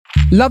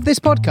Love this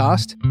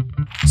podcast?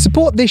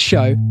 Support this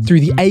show through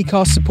the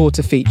Acast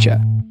supporter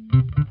feature.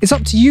 It's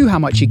up to you how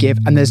much you give,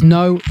 and there's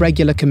no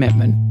regular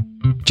commitment.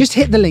 Just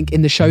hit the link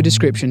in the show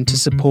description to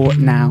support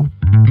now.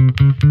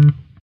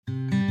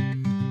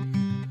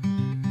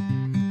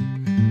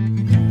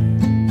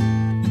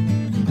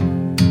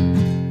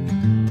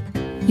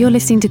 You're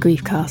listening to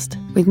Griefcast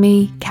with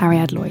me,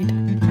 Carrie Lloyd.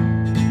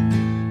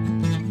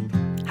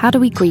 How do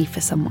we grieve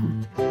for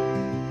someone?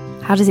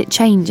 How does it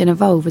change and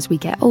evolve as we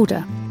get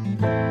older?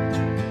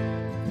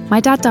 My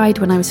dad died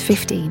when I was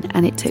 15,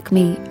 and it took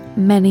me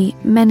many,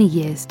 many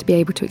years to be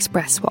able to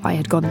express what I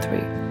had gone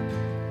through.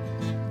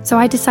 So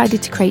I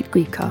decided to create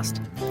Griefcast,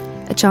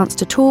 a chance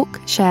to talk,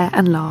 share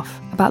and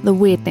laugh about the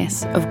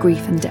weirdness of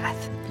grief and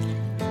death.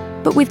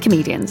 But with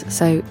comedians,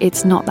 so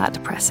it's not that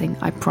depressing,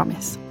 I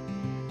promise.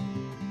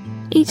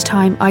 Each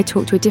time I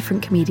talk to a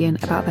different comedian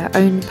about their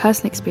own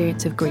personal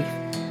experience of grief,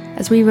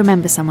 as we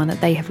remember someone that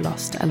they have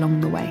lost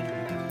along the way.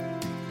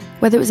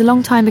 Whether it was a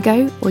long time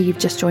ago or you've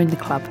just joined the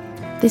club,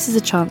 this is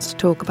a chance to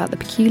talk about the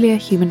peculiar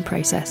human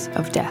process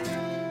of death.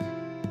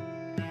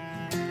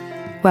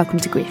 Welcome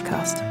to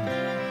Griefcast.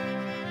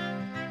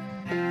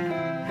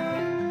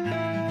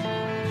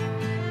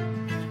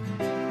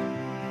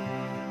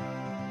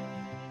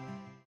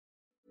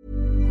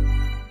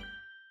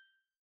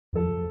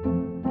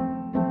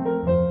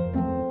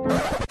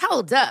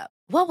 Hold up.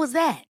 What was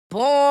that?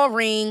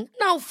 Boring.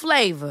 No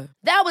flavor.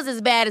 That was as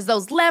bad as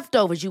those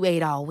leftovers you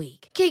ate all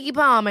week. Keke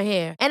Palmer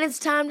here, and it's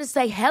time to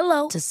say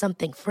hello to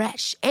something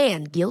fresh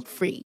and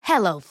guilt-free.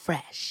 Hello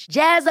Fresh.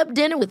 Jazz up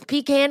dinner with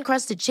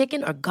pecan-crusted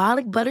chicken or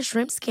garlic butter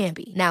shrimp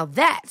scampi. Now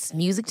that's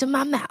music to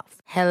my mouth.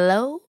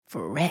 Hello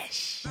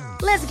Fresh.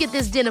 Let's get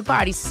this dinner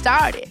party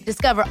started.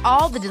 Discover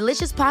all the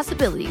delicious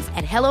possibilities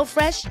at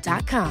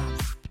hellofresh.com.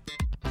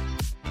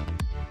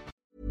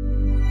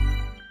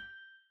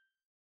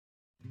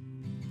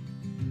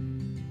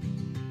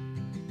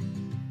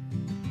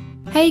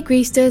 Hey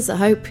Greasters,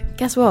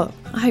 guess what?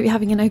 I hope you're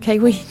having an okay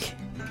week.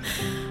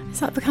 Is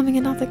that becoming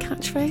another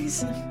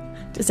catchphrase?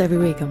 Just every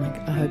week I'm like,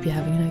 I hope you're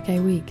having an okay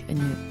week, and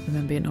you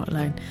remember you're not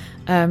alone.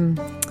 I'm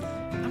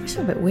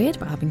actually a bit weird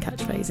about having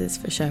catchphrases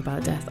for a show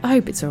about death. I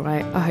hope it's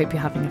alright. I hope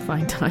you're having a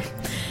fine time.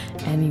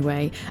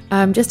 Anyway,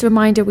 just a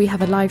reminder, we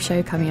have a live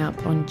show coming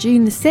up on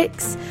June the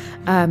 6th.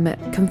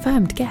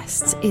 Confirmed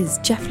guests is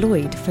Jeff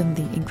Lloyd from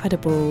the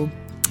incredible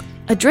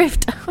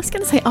Adrift, I was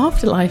going to say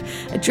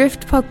Afterlife,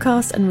 Adrift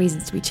podcast and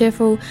Reasons to be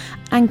Cheerful,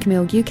 and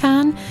Camille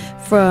Buchan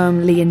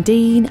from Lee and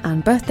Dean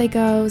and Birthday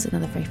Girls,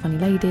 another very funny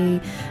lady,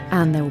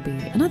 and there will be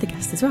another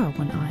guest as well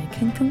when I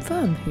can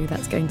confirm who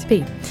that's going to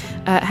be.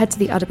 Head to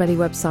the Udderbelly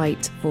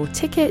website for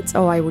tickets,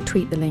 or I will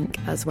tweet the link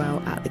as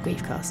well at the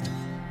Griefcast.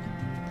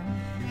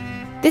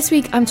 This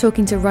week I'm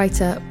talking to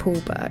writer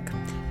Paul Burke.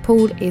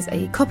 Paul is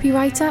a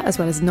copywriter as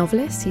well as a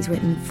novelist. He's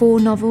written 4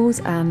 novels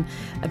and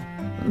a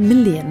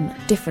million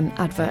different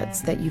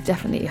adverts that you've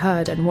definitely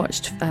heard and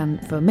watched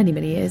for many,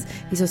 many years.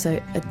 He's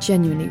also a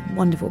genuinely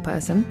wonderful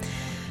person.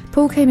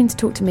 Paul came in to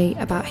talk to me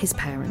about his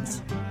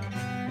parents.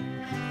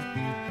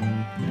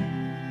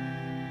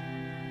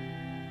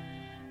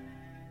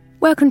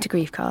 Welcome to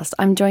Griefcast.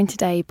 I'm joined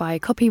today by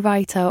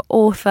copywriter,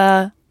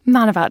 author,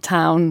 man about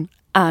town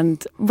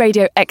and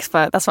radio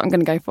expert, that's what I'm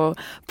going to go for,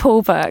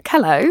 Paul Burke.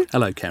 Hello.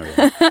 Hello, Carrie.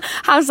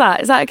 How's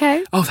that? Is that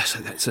okay? Oh,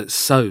 that's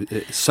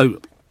so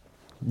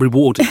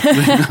rewarding.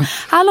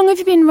 How long have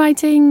you been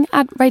writing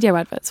radio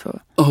adverts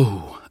for?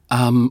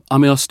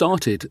 I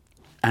started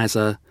as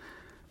a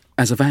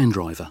van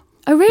driver.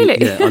 Oh, really?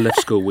 Yeah, I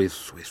left school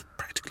with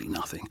practically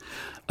nothing.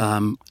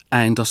 And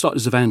I started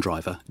as a van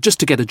driver just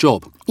to get a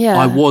job.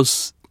 Yeah.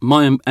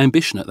 My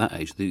ambition at that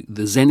age,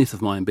 the zenith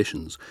of my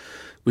ambitions,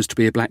 was to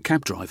be a black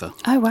cab driver.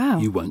 Oh, wow.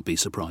 You won't be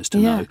surprised to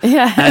know.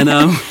 Yeah. And,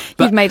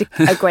 you've made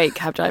a great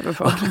cab driver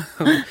before.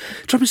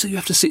 Trouble is that you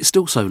have to sit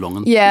still so long.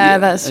 And,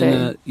 that's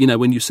true. And,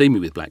 when you see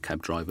me with black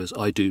cab drivers,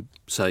 I do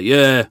say,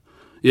 yeah,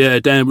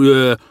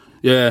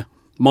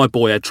 my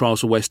boy had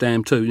trials for West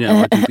Ham too.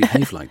 I do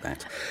behave like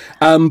that.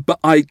 But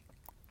I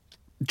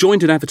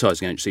joined an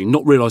advertising agency,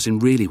 not realising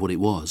really what it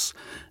was,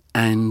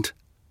 and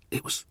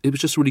it was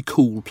just a really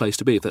cool place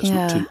to be, if that's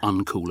not too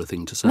uncool a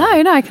thing to say. No,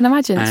 I can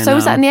imagine. And, so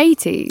was that in the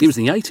 80s? It was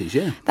in the 80s,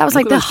 yeah. That was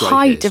like the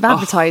height of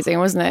advertising,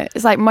 wasn't it?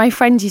 It's like my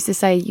friend used to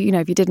say,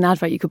 if you did an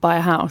advert, you could buy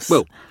a house.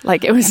 Well,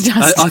 like it was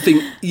just... I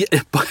think,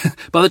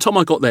 by the time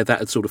I got there, that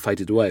had sort of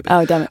faded away a bit.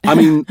 Oh, damn it. I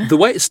mean, the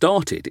way it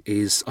started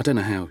is, I don't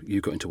know how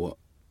you got into what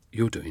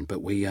you're doing,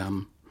 but we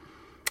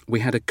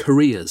had a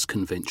careers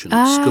convention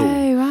at school.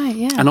 Oh, right,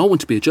 yeah. And I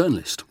wanted to be a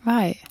journalist.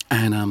 Right.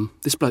 And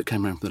this bloke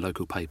came around from the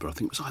local paper. I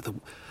think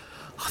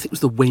it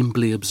was the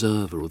Wembley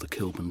Observer or the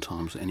Kilburn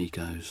Times, and he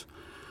goes,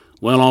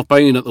 well, I've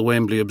been at the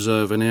Wembley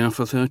Observer now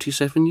for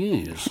 37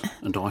 years,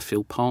 and I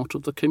feel part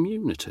of the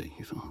community.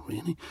 You thought, oh,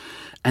 really?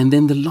 And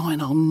then the line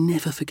I'll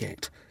never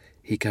forget,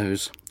 he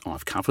goes,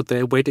 I've covered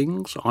their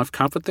weddings, I've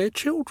covered their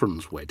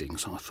children's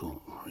weddings. I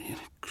thought, really?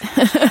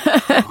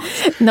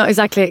 Not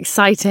exactly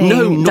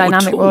exciting,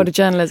 dynamic world of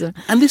journalism.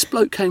 And this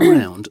bloke came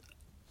round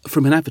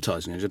from an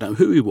advertising agency. I don't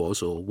know who he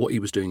was or what he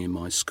was doing in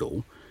my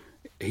school.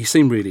 he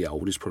seemed really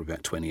old. He was probably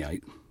about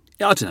 28.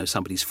 I don't know,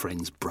 somebody's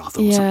friend's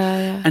brother or something.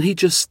 Yeah. And he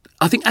just,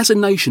 I think as a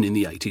nation in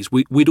the 80s,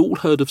 we'd all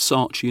heard of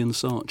Saatchi and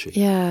Saatchi.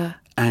 Yeah.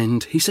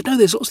 And he said, no,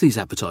 there's lots of these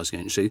advertising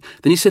agencies.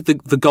 Then he said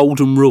the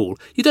golden rule.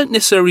 You don't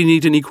necessarily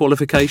need any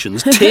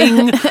qualifications.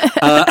 Ting!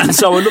 And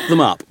so I looked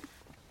them up.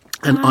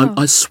 And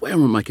I swear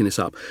I'm making this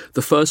up.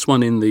 The first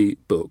one in the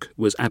book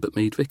was Abbott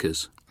Mead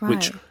Vickers,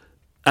 which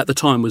at the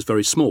time was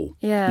very small.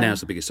 Yeah. Now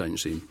it's the biggest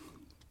agency in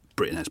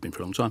Britain, has been for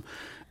a long time.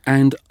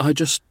 And I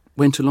just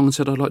went along and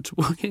said I'd like to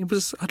work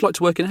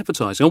in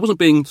advertising. I wasn't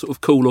being sort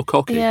of cool or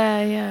cocky.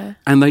 Yeah.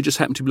 And they just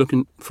happened to be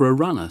looking for a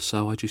runner,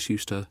 so I just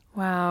used to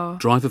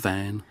drive a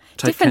van.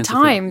 Different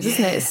times,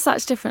 isn't it? It's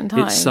such different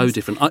times. It's so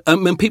different.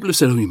 And people have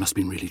said, "Oh, you must have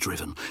been really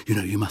driven.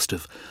 You must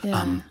have."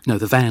 No,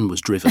 the van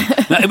was driven.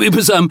 No, it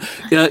was.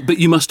 But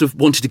you must have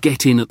wanted to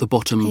get in at the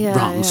bottom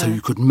rung so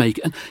you could make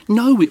it. And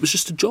no, it was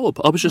just a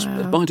job. I was just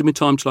biding my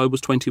time till I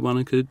was 21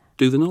 and could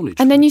do the knowledge.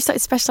 And then you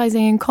started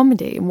specialising in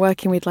comedy and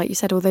working with, like you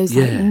said, all those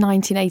like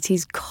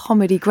 1980s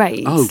comedy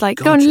greats. Oh, like,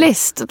 God, go and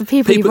list the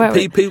people you've worked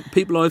with.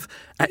 People I've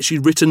actually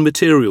written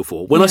material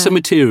for. When I say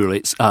material,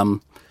 it's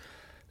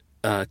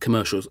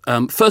commercials.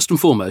 First and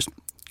foremost,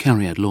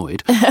 Carrie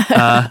Lloyd,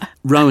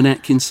 Rowan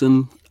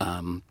Atkinson,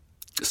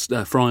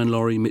 Fry and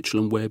Laurie, Mitchell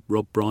and Webb,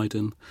 Rob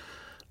Brydon,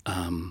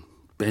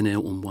 Ben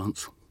Elton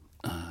once.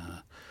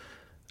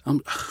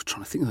 I'm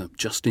trying to think of them.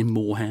 Justin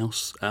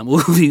Morehouse,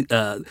 all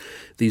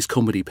these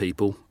comedy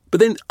people. But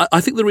then I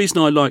think the reason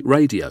I like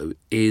radio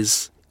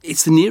is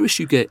it's the nearest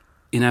you get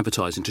in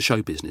advertising to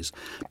show business,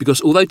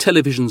 because although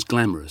television's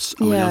glamorous,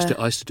 I mean,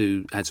 I used to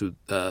do ads with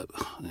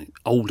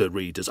older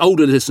readers,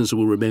 older listeners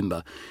will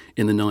remember.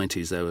 In the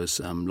 90s, there was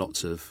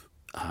lots of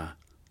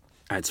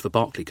ads for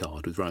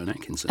Barclaycard with Rowan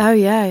Atkinson. Oh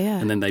yeah.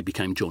 And then they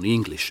became Johnny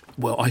English.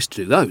 Well, I used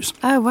to do those.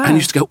 Oh wow! And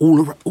used to go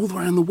all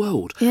around the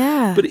world.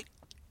 Yeah. But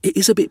it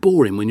is a bit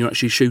boring when you're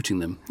actually shooting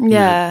them.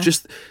 Yeah.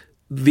 Just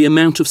the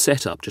amount of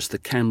setup, just the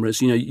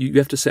cameras. You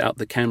have to set up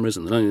the cameras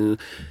and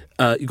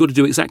you've got to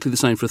do exactly the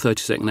same for a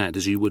 30-second ad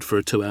as you would for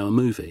a 2-hour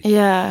movie.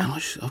 Yeah. And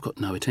I've got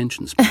no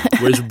attention span.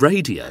 Whereas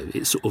radio,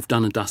 it's sort of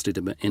done and dusted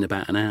in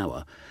about an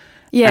hour.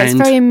 Yeah, it's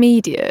very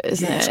immediate,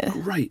 isn't it? It's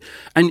great.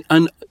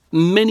 And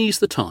many's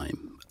the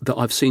time that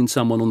I've seen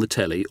someone on the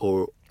telly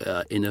or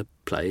in a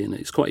play, and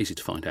it's quite easy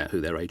to find out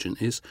who their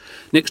agent is.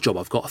 Next job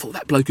I've got, I thought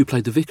that bloke who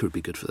played the vicar would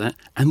be good for that.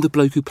 And the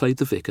bloke who played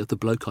the vicar, the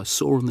bloke I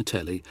saw on the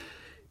telly,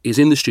 is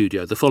in the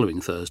studio the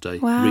following Thursday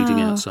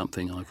reading out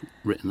something I've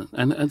written,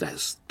 and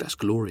that's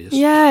glorious.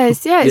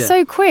 Yes, it's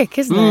so quick,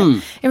 isn't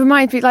it? It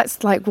reminds me,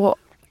 that's like what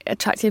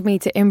attracted me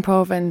to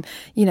improv and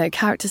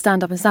character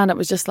stand-up, and stand-up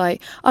was just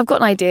like, I've got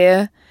an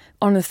idea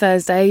on a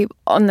Thursday,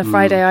 on the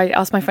Friday I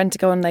ask my friend to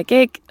go on their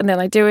gig, and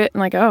then I do it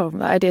and I go, oh,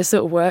 that idea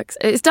sort of works.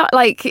 It's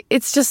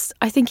just,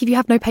 I think if you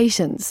have no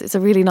patience, it's a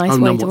really nice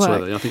way to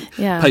work. I think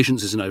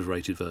patience is an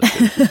overrated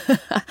virtue.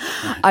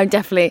 I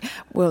definitely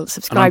will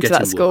subscribe to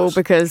that school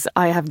because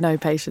I have no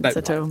patience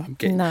at all. I'm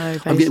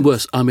getting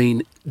worse. I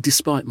mean,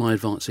 despite my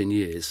advancing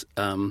years,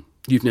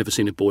 you've never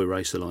seen a boy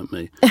racer like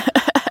me.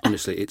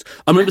 Honestly,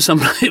 I remember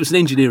it was an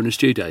engineer in the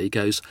studio. He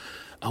goes,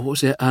 oh, what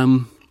was it?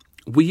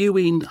 Were you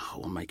in...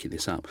 Oh, I'm making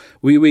this up.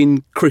 Were you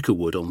in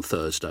Cricklewood on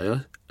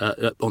Thursday?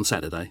 On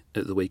Saturday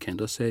at the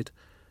weekend? I said,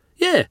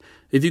 yeah.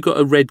 Have you got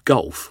a red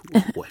Golf?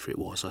 Whatever it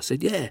was. I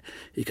said, yeah.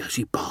 He goes,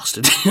 you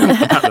bastard.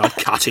 Apparently I'd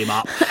cut him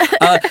up.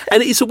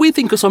 And it's a weird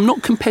thing because I'm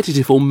not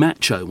competitive or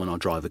macho when I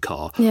drive a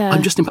car. Yeah.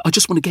 I just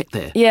want to get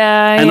there.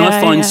 Yeah. And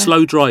I find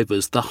slow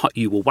drivers,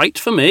 you will wait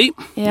for me.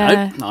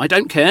 Yeah. No, I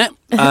don't care.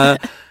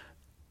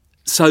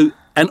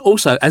 And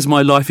also, as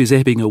my life is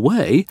ebbing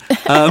away,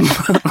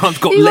 I've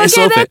got less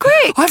of it.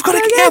 Quick. I've got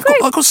to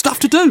get. I've got stuff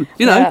to do.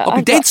 I'll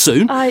be dead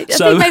soon. I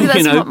think maybe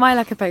that's what my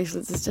lack of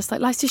patience is. Just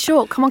like, life's too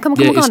short. Come on.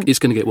 It's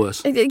going to get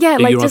worse. Yeah,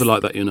 you're either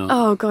like that, you're not.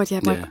 Oh God,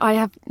 yeah. I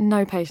have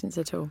no patience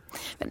at all.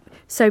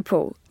 So,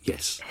 Paul.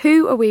 Yes.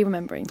 Who are we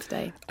remembering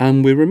today?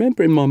 We're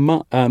remembering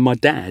my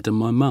dad and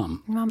my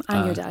mum. Mum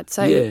and your dad.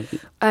 So,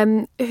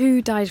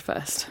 who died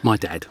first? My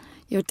dad.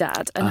 Your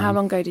dad. And how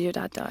long ago did your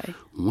dad die?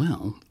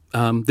 Well,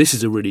 this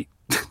is a really...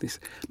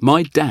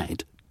 My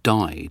dad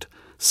died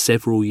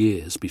several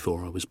years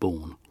before I was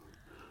born.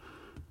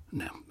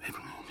 Now,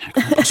 how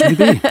can that possibly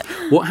be?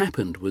 What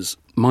happened was,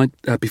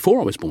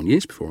 before I was born,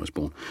 years before I was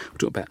born, we're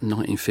talking about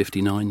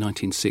 1959,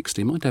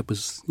 1960, my dad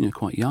was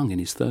quite young, in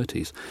his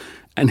 30s,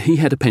 and he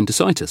had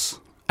appendicitis.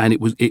 And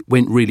it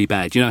went really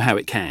bad. You know how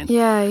it can?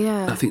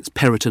 Yeah. I think it's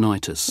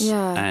peritonitis.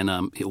 Yeah.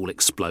 And it all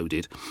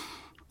exploded.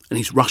 And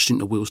he's rushed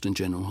into Willesden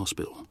General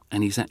Hospital.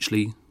 And he's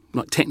actually...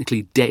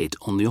 technically dead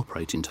on the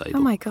operating table.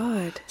 Oh my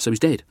God. So he's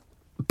dead.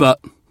 But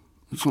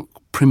it's not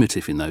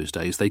primitive in those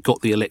days. They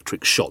got the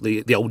electric shot,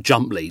 the old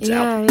jump leads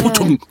out.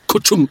 Ka-chunk,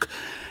 ka-chunk,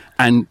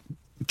 and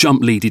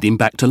jump leaded him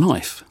back to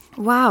life.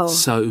 Wow.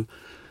 So,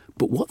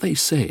 but what they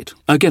said,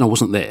 again, I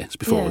wasn't there, it's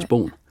before I was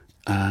born,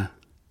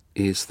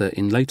 is that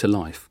in later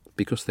life,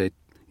 because they'd,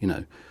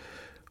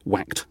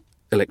 whacked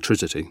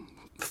electricity,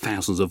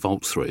 thousands of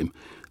volts through him,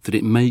 that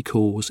it may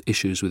cause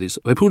issues with his...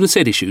 People would have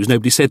said issues,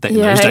 nobody said that in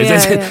Yeah, those days. yeah, They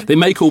said yeah. they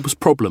may cause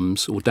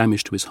problems or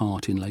damage to his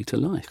heart in later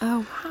life.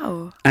 Oh,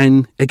 wow.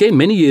 And again,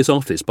 many years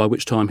after this, by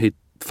which time he'd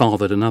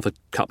fathered another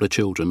couple of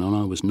children and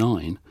I was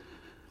 9,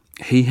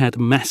 he had a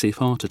massive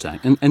heart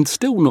attack and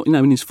still not,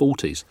 in his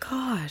 40s.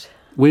 God.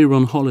 We were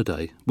on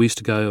holiday. We used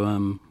to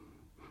go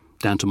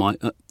down to my...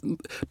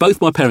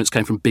 both my parents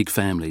came from big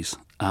families,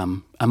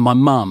 and my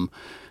mum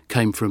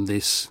came from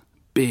this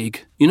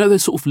big...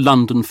 those sort of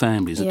London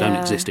families that don't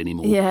Yeah. exist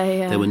anymore. Yeah,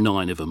 yeah. There were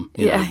 9 of them.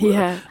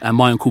 Yeah. And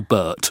my Uncle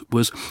Bert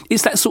was...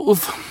 It's that sort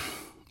of,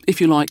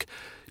 if you like,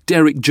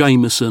 Derek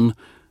Jameson,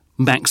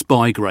 Max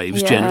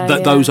Bygraves,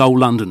 those old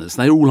Londoners.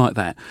 They're all like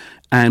that.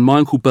 And my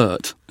Uncle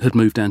Bert had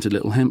moved down to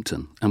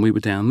Littlehampton, and we were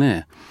down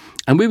there.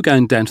 And we were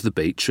going down to the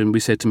beach, and we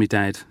said to my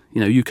dad,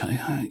 you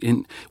can...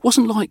 It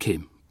wasn't like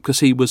him, because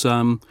he was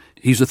a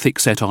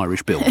thick-set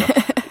Irish builder.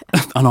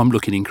 And I'm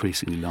looking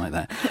increasingly like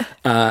that.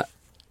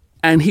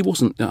 And he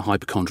wasn't a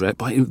hypochondriac,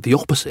 but the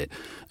opposite.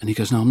 And he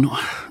goes, no, I'm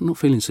not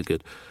feeling so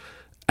good.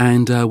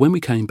 And when we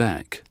came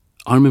back,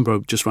 I remember I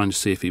just ran to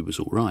see if he was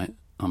all right.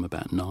 I'm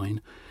about 9.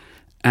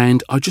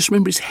 And I just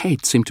remember his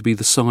head seemed to be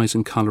the size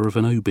and colour of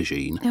an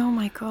aubergine. Oh,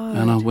 my God.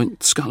 And I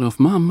went scuttling off,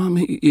 Mum, and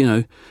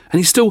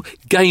he's still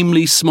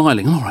gamely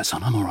smiling. All right,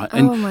 son, I'm all right.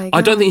 And Oh, my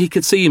I don't God. think he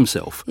could see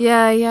himself.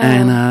 Yeah.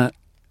 And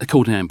they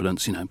called an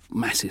ambulance,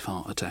 massive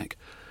heart attack.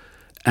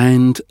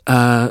 And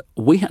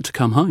we had to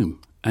come home.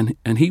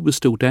 And he was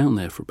still down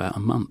there for about a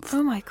month.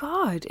 Oh, my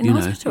God. In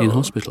hospital? In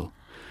hospital.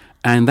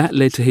 And that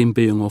led to him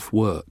being off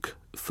work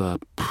for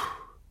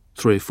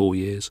 3 or 4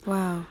 years.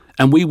 Wow.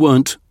 And we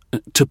weren't,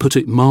 to put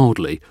it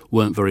mildly,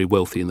 weren't very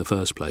wealthy in the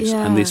first place.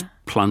 Yeah. And this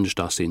plunged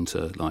us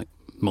into, like,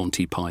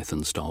 Monty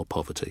Python-style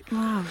poverty.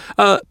 Wow.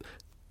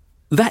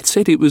 That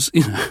said, it was,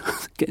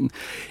 I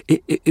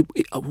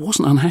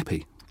wasn't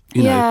unhappy.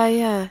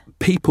 Yeah.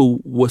 People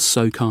were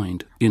so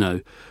kind.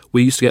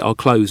 We used to get our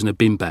clothes in a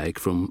bin bag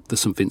from the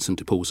St Vincent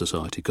de Paul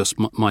Society because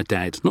my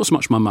dad, not so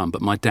much my mum,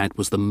 but my dad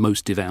was the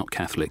most devout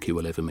Catholic you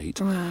will ever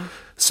meet. Wow.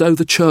 So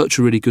the church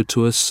were really good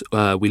to us.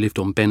 We lived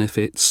on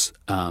benefits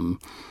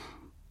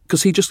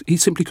because he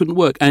simply couldn't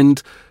work.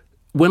 And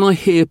when I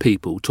hear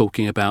people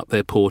talking about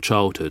their poor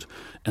childhood,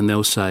 and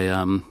they'll say,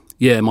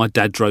 my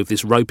dad drove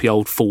this ropey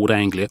old Ford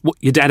Anglia. What,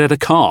 your dad had a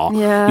car?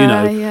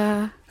 Yeah,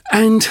 yeah.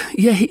 And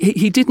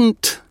he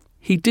didn't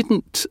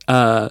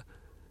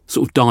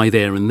sort of die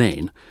there and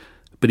then,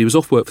 but he was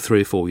off work for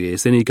 3 or 4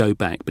 years. Then he'd go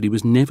back, but he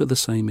was never the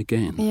same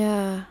again.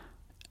 Yeah.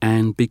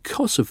 And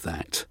because of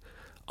that,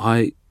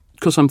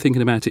 because I'm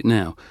thinking about it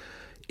now,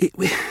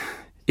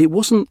 it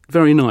wasn't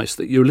very nice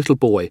that you're a little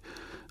boy.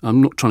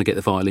 I'm not trying to get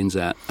the violins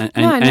out,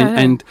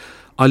 and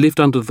I lived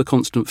under the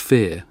constant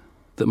fear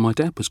that my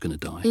dad was going to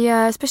die.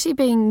 Yeah, especially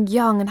being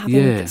young and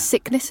having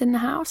sickness in the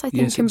house, I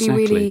think can be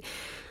really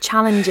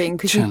challenging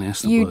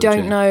because you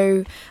don't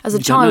know, as a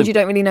child, you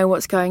don't really know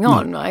what's going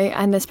on, right?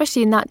 And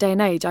especially in that day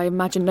and age, I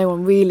imagine no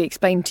one really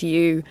explained to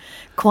you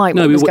quite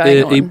what was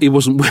going on. He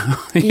wasn't well.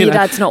 Your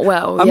dad's not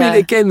well. I mean,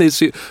 again,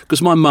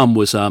 because my mum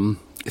was...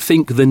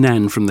 think the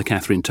Nan from the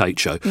Catherine Tate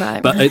show.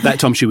 Right. But at that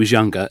time she was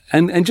younger.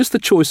 And just the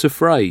choice of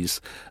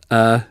phrase.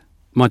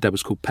 My dad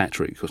was called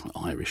Patrick, because I'm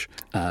Irish.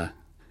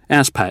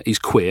 As Pat, he's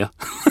queer.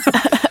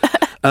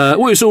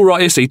 It's all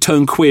right, he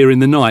turned queer in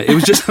the night. It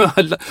was just...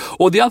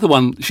 or the other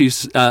one,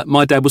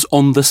 my dad was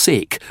on the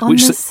sick. On the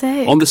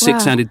sick. On the sick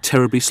sounded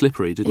terribly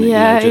slippery, didn't it?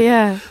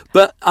 Yeah.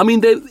 But, I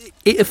mean,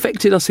 it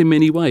affected us in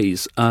many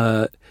ways.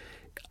 I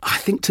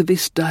think to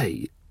this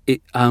day,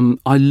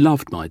 I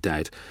loved my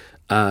dad.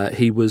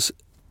 He was...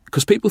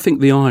 Because people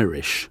think the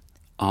Irish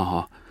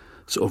are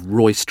sort of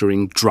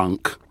roistering,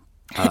 drunk,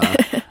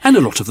 and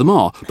a lot of them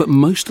are, but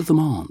most of them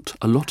aren't.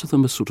 A lot of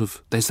them are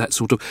there's that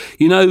sort of...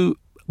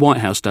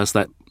 Whitehouse does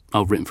that.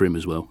 I've written for him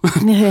as well.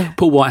 Yeah.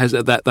 Paul Whitehouse,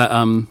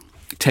 that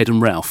Ted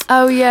and Ralph.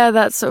 Oh, yeah,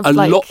 that's sort of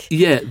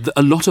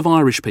a lot of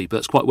Irish people,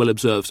 that's quite well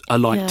observed, are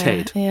like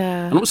Ted.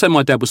 Yeah. I'm not saying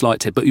my dad was like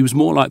Ted, but he was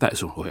more like that,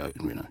 sort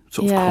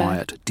of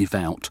quiet,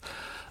 devout.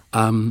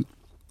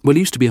 Well, he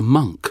used to be a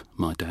monk,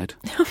 my dad.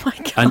 Oh, my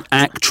God. An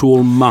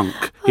actual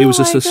monk. He was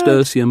a my God.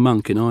 Cistercian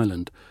monk in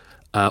Ireland.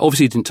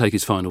 Obviously, he didn't take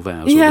his final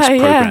vows, or this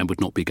programme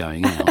would not be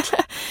going out.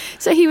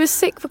 So he was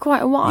sick for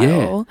quite a while.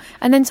 Yeah.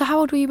 And then, so how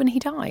old were you when he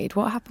died?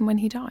 What happened when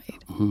he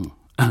died?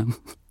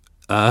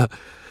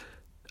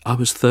 I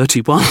was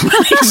 31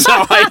 when he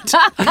died.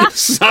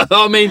 So,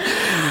 I mean,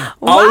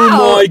 Wow.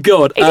 oh my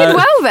God. He did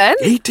well then.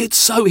 He did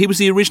so. He was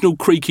the original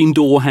creaking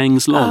door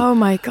hangs long. Oh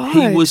my God.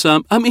 He was,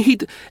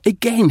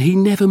 he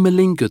never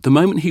malingered. The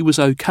moment he was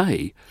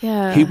okay,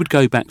 he would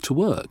go back to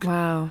work.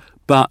 Wow.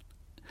 But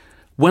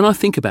when I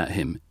think about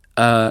him,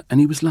 and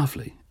he was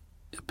lovely,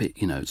 a bit,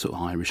 sort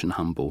of Irish and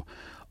humble.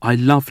 I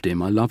loved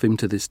him. I love him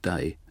to this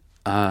day.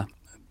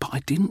 But I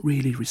didn't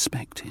really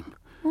respect him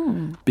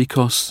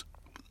because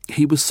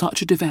he was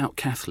such a devout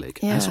Catholic.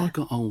 Yeah. As I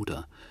got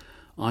older,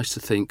 I used to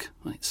think,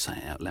 I didn't say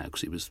it out loud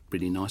because it was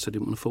really nice. I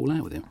didn't want to fall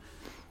out with him.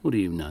 What do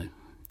you know?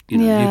 You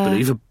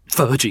believe a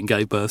virgin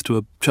gave birth to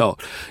a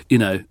child.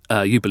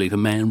 You believe a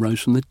man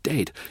rose from the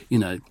dead.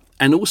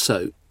 And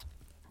also,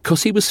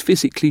 because he was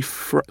physically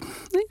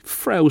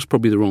frail is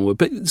probably the wrong word,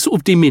 but sort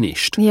of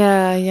diminished.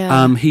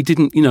 Yeah. He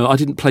didn't, I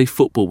didn't play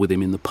football with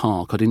him in the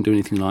park. I didn't do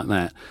anything like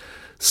that.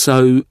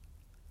 So,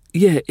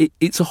 yeah,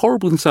 it's a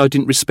horrible thing to say I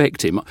didn't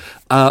respect him.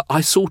 I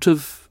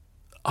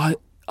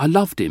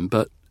loved him,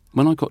 but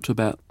when I got to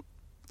about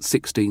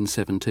 16,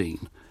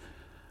 17,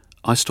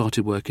 I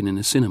started working in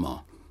a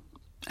cinema,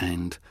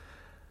 and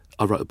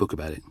I wrote a book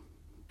about it.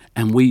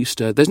 And we used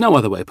to, there's no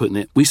other way of putting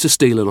it, we used to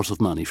steal a lot of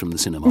money from the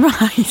cinema.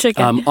 Right,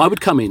 okay. I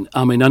would come in,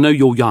 I know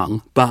you're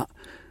young, but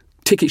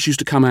tickets used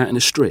to come out in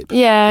a strip.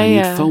 Yeah, and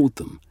yeah. you'd fold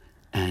them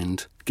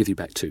and give you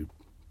back 2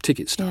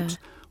 ticket stubs.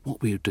 Yeah.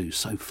 What we would do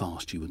so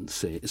fast you wouldn't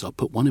see it is I'd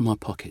put one in my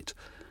pocket,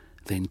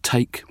 then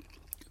take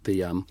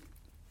the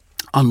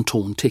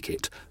untorn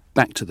ticket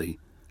back to the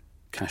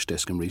cash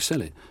desk and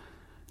resell it.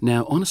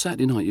 Now, on a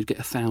Saturday night, you'd get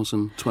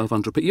 1,000,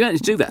 1,200, but you had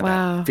to do that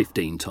about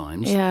 15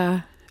 times.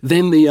 Yeah.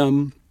 Then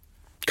the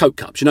Coke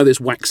cups,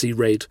 there's waxy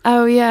red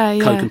Oh, yeah.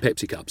 Coke and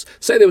Pepsi cups.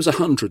 Say there was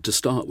 100 to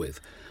start with,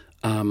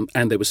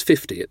 and there was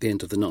 50 at the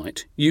end of the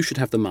night. You should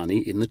have the money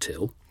in the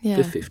till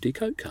for 50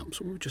 Coke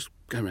cups. We'd just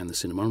go around the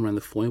cinema and around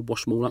the foyer,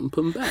 wash them all up and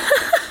put them back.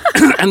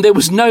 And there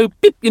was no,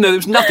 there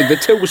was nothing. The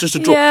till was just a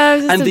drawer. Yeah,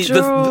 it was just and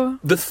a drawer.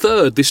 The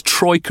third, this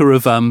troika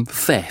of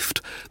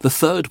theft, the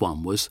third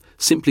one was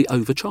simply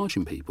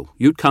overcharging people.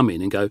 You'd come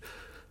in and go,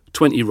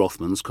 20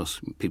 Rothmans,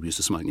 because people used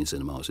to smoke in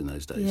cinemas in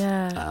those days.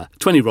 Yeah.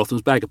 20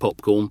 Rothmans, bag of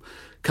popcorn,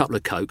 couple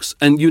of Cokes,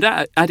 and you'd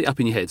add it up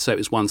in your head. So it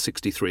was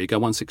 163. You go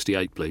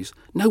 168, please.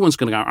 No one's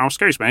going to go, oh,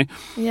 excuse me.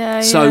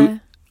 Yeah. So,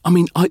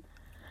 I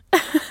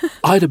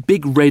had a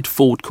big red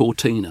Ford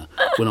Cortina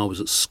when I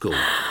was at school.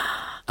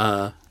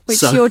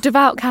 Which your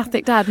devout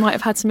Catholic dad might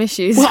have had some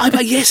issues. Well,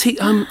 yes,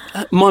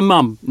 my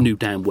mum knew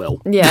damn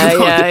well.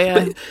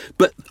 Yeah.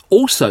 But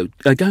also,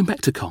 going back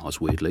to cars,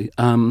 weirdly,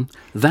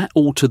 that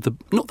altered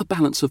not the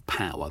balance of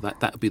power, that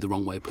would be the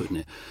wrong way of putting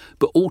it,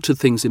 but altered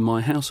things in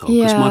my household,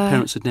 because my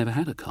parents had never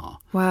had a car.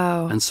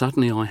 Wow. And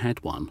suddenly I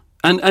had one.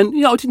 And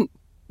I didn't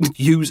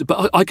use it,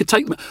 but I could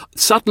take them.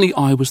 Suddenly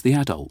I was the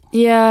adult.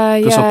 Yeah.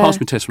 Because I passed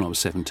my test when I was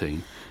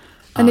 17.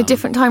 And a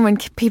different time when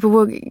people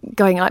were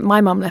going, like,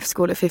 my mum left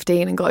school at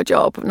 15 and got a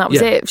job, and that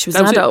was it. She was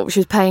an adult. She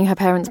was paying her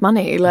parents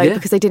money,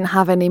 because they didn't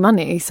have any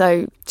money,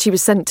 so she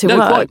was sent to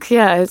work. Quite.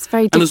 Yeah, it's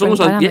very different. And as long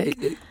as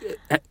dynamic.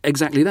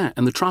 exactly that.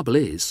 And the trouble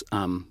is,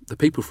 the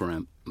people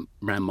from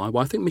around my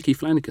way, I think Mickey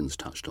Flanagan's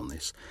touched on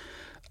this,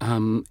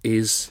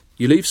 is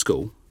you leave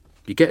school,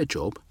 you get a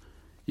job,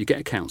 you get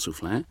a council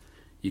flat,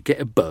 you get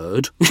a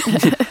bird,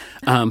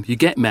 you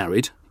get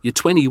married, you're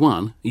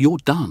 21, you're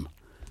done.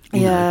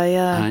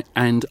 Yeah.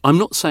 And I'm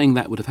not saying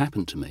that would have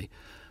happened to me,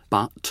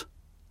 but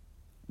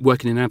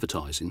working in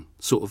advertising,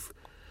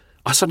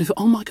 I suddenly thought,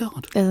 oh my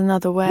God. There's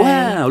another way.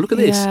 Wow, look at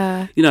this.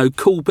 Yeah.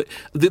 Cool. But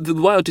the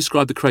way I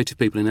describe the creative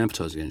people in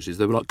advertising agencies,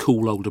 they were like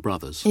cool older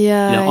brothers.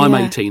 Yeah. I'm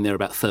 18, they're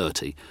about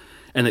 30.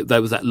 And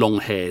there was that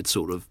long-haired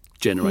sort of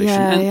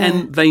generation.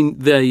 And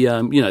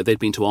they'd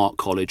been to art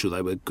college, or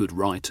they were good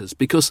writers,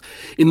 because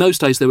in those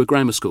days there were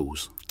grammar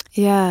schools.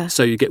 Yeah.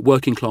 So you get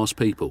working class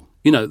people.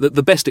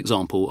 The best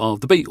example are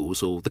the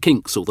Beatles or the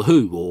Kinks or the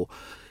Who or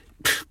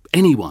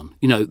anyone.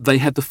 They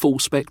had the full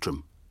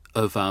spectrum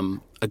of a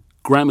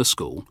grammar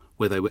school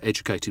where they were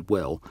educated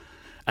well,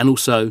 and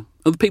also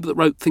the people that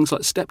wrote things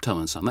like Steptoe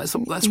and Son. That's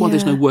why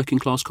there's no working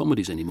class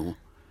comedies anymore.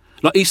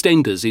 Like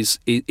EastEnders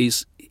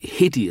is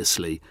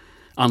hideously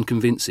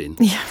unconvincing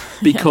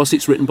because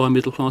it's written by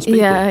middle class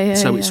people.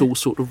 So it's all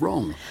sort of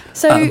wrong.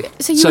 So you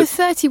were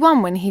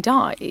 31 when he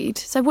died.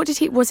 So what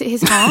was it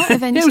his heart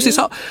eventually? Yeah, it was his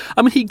heart.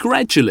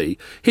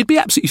 He'd be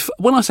absolutely,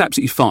 when I say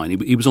absolutely fine,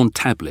 he was on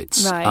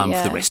tablets for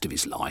the rest of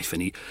his life,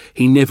 and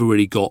he never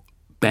really got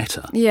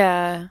better.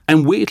 Yeah.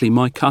 And weirdly,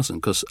 my cousin,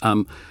 because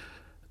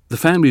the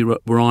family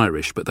were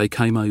Irish, but they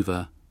came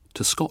over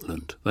to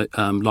Scotland,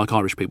 like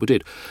Irish people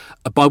did.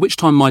 By which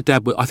time I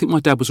think my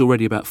dad was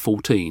already about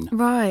 14.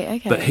 Right,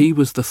 okay. But he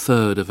was the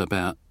third of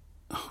about,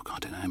 I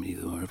don't know how many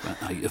there were, about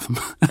 8 of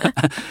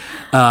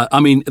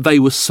them. They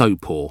were so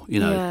poor,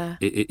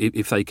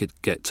 if they could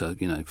get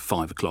to,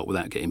 5 o'clock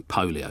without getting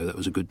polio, that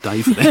was a good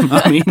day for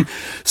them.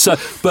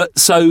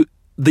 So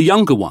the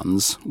younger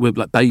ones were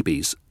like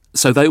babies,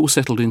 so they all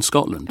settled in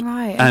Scotland.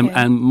 Right,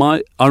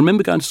 okay. I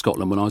remember going to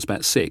Scotland when I was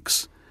about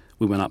 6.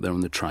 We went up there on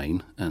the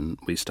train and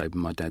we stayed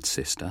with my dad's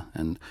sister.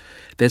 And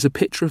there's a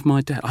picture of my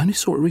dad. I only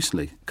saw it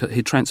recently.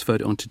 He transferred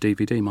it onto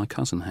DVD, my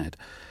cousin had.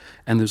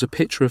 And there's a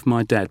picture of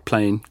my dad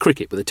playing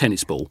cricket with a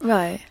tennis ball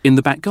in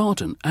the back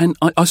garden. And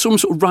I saw him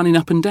sort of running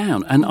up and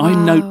down. And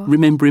I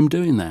remember him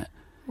doing that.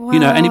 Wow.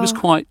 And he was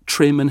quite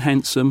trim and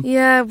handsome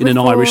in an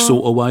Irish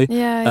sort of way.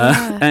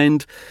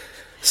 And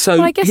so,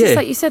 well, I guess it's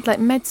like you said, like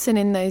medicine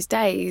in those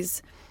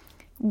days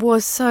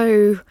was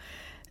so...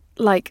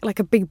 like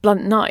a big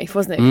blunt knife,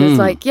 wasn't it? It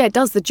was it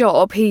does the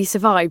job. He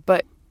survived,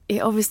 but it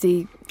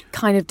obviously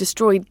kind of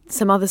destroyed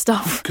some other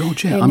stuff.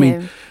 God, yeah.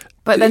 Him.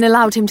 But then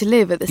allowed him to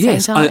live at the same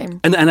time.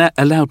 And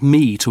allowed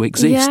me to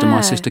exist and my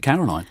sister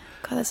Caroline.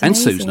 God, that's and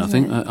amazing, Susan, I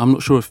isn't think. it? I'm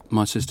not sure if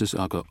my sisters.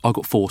 I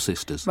got 4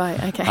 sisters. Right,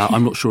 okay.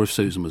 I'm not sure if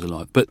Susan was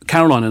alive, but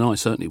Caroline and I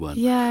certainly weren't.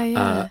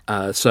 Yeah.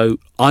 So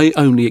I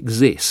only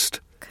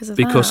exist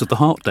because that. of the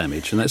heart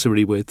damage, and that's a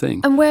really weird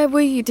thing. And where were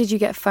you? Did you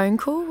get a phone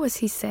call? Was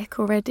he sick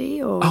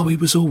already? Or? Oh, he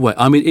was always.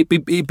 I mean,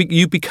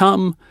 you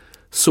become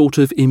sort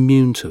of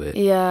immune to it.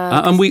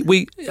 Yeah. And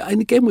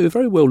and again, we were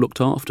very well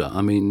looked after.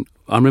 I mean,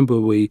 I remember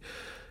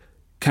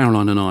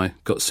Caroline and I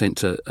got sent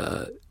to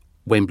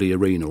Wembley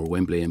Arena, or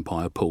Wembley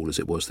Empire Pool as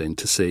it was then,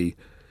 to see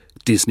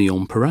Disney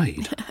on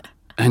Parade.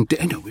 And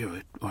we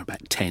were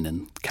about 10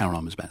 and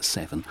Caroline was about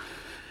 7.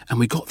 And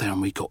we got there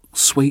and we got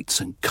sweets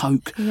and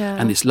Coke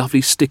and this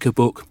lovely sticker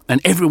book. And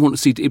everyone wanted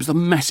to see, it was a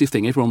massive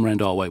thing. Everyone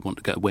around our way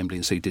wanted to go to Wembley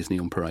and see Disney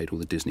on Parade, all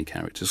the Disney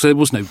characters. So there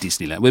was no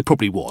Disneyland. Well, there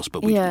probably was,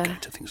 but we didn't go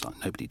to things like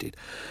nobody did.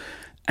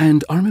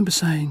 And I remember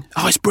saying,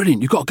 oh, it's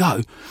brilliant, you've got to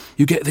go.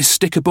 You get this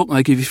sticker book and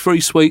they give you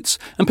free sweets.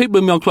 And people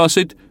in my class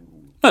said,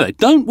 no, they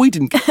don't, we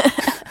didn't.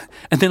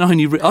 And then I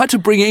had to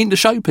bring it in to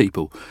show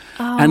people.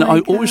 Oh, and I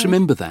God. always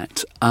remember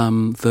that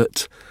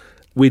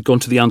we'd gone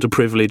to the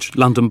underprivileged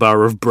London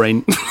Borough of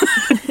Brent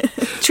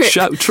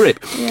trip.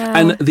 Yeah.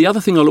 And the other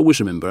thing I'll always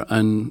remember,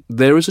 and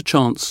there is a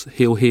chance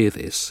he'll hear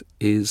this,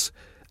 is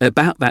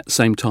about that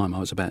same time, I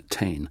was about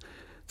 10,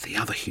 the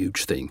other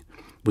huge thing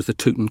was the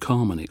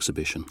Tutankhamun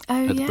exhibition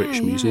at the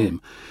British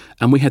Museum.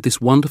 And we had this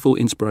wonderful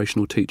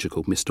inspirational teacher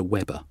called Mr.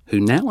 Webber, who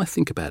now I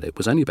think about it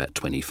was only about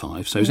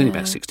 25, so he's only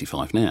about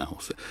 65 now.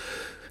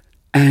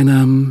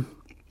 And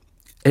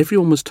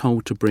everyone was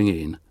told to bring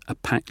in a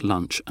packed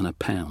lunch and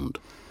 £1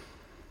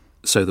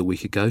 so that we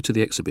could go to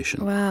the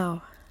exhibition.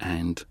 Wow.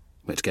 And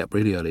we had to get up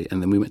really early,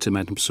 and then we went to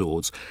Madame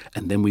Swords,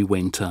 and then we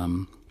went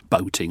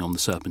boating on the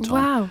Serpentine.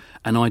 Wow.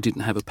 And I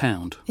didn't have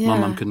 £1. Yeah. My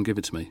mum couldn't give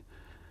it to me.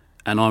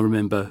 And I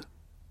remember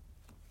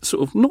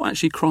sort of not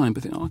actually crying,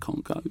 but thinking, I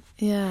can't go.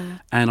 Yeah.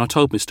 And I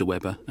told Mr.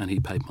 Webber, and he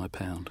paid my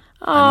 £1. And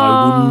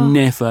I will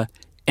never,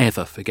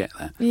 ever forget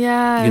that.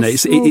 Yeah. You know,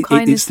 it's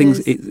things,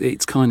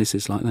 it's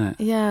kindnesses like that.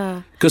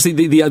 Yeah. Because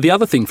the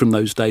other thing from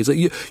those days,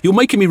 you're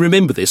making me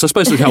remember this, I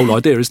suppose that's the whole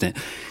idea, isn't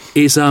it?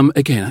 Is,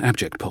 again,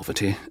 abject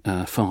poverty,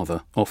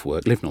 father off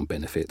work, living on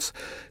benefits,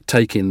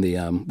 taking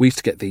we used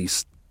to get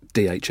these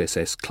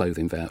DHSS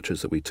clothing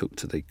vouchers that we took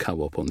to the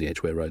co-op on the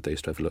Edgware Road. They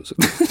used to have lots of...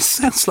 It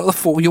sounds like a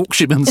 4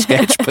 Yorkshireman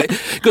sketch,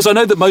 because I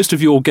know that most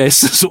of your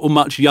guests are sort of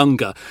much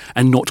younger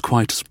and not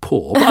quite as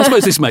poor, but I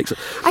suppose this makes it...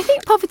 I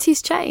think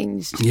poverty's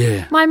changed.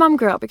 Yeah. My mum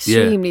grew up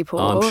extremely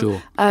poor. I'm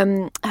sure.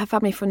 Her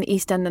family from the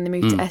East End, and they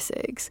moved to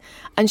Essex.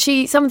 And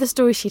some of the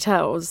stories she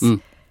tells...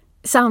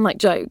 sound like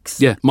jokes.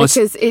 Yeah.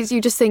 Because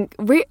you just think,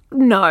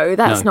 no,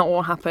 that's not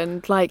what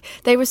happened. Like,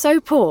 they were so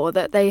poor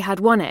that they had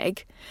one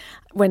egg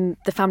when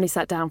the family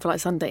sat down for like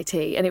Sunday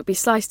tea, and it would be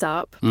sliced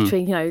up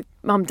between,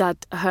 mum, dad,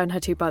 her and her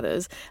 2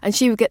 brothers, and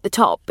she would get the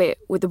top bit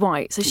with the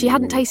white. So she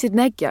hadn't tasted an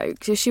egg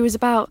yolk. So she was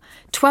about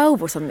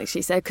 12 or something,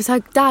 she said, because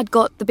her dad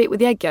got the bit with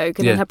the egg yolk,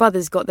 and then her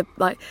brothers got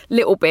the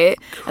little bit,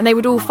 and they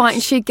would all fight,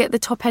 and she'd get the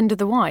top end of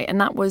the white, and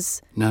that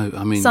was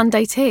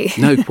Sunday tea.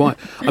 No, quite.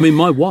 I mean,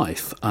 my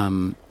wife,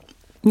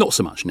 not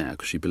so much now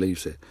because she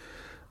believes it.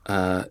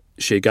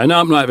 She'd go, no,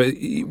 I'm not.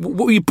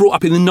 What were you brought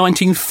up in the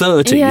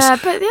 1930s? Yeah,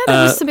 but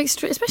there was some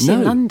extreme, especially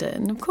in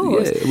London, of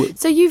course. Yeah,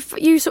 so you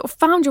sort of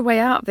found your way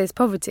out of this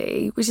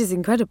poverty, which is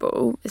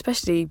incredible.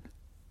 Especially,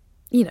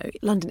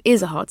 London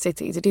is a hard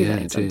city to do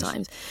that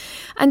sometimes.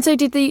 And so,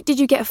 did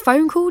you get a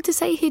phone call to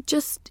say he'd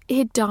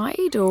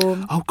died, or?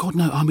 Oh God,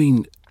 no. I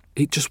mean,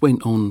 it just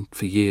went on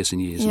for years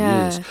and years and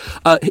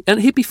years,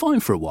 and he'd be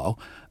fine for a while.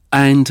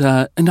 And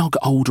I'll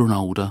get older and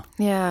older.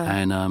 Yeah.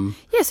 And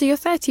so you're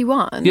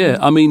 31. Yeah,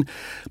 I mean,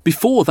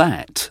 before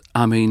that,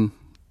 I mean,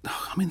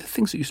 the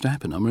things that used to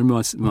happen. I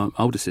remember my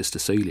older sister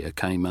Celia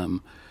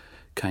came.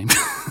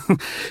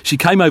 She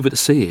came over to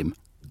see him,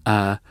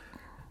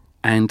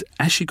 and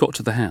as she got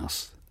to the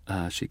house,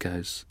 she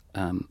goes,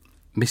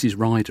 Mrs.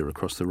 Ryder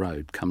across the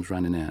road comes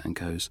running out and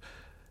goes.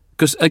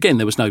 Because, again,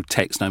 there was no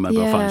text, no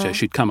mobile phone. So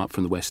she'd come up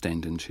from the West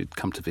End and she'd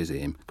come to visit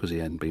him because he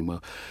hadn't been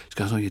well. She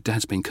goes, your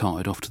dad's been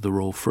carted off to the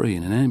Royal Free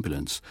in an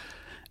ambulance.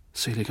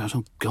 Celia goes,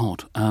 oh,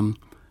 God,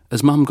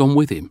 has Mum gone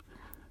with him?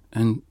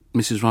 And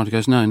Mrs. Ryder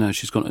goes, no,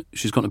 she's gone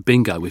to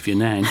bingo with your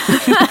nan.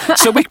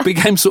 So we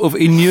became sort of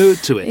inured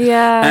to it.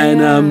 Yeah.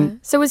 And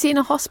so was he in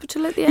a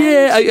hospital at the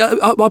end? Yeah,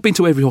 I've been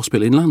to every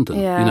hospital in London.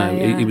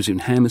 Yeah, He was in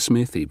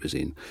Hammersmith, he was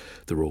in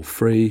the Royal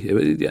Free,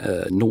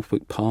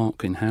 Northwick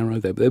Park in Harrow.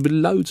 There were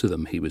loads of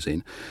them he was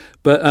in.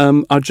 But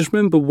I just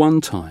remember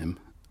one time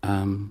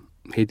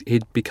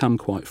he'd become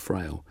quite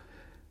frail,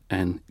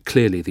 and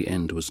clearly the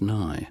end was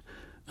nigh.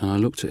 And I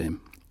looked at him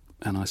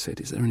and I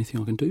said, is there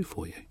anything I can do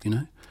for you,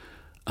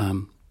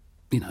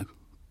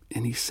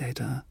 and he said,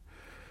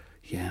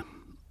 yeah,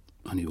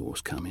 I knew what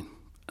was coming.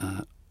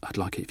 I'd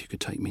like it if you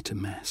could take me to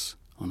Mass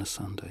on a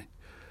Sunday.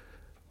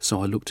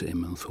 So I looked at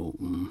him and thought,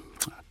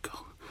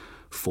 God,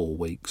 4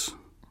 weeks,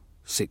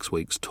 6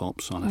 weeks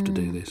tops, I'll have to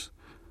do this.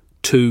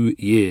 2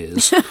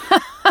 years.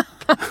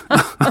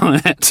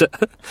 I had to,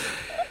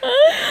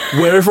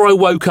 wherever I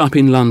woke up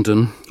in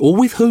London, or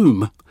with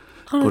whom,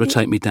 got to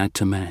take me dad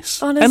to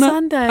mass. On a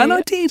Sunday? And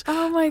I did.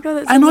 Oh my God,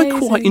 that's and amazing. I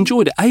quite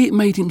enjoyed it. It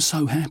made him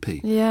so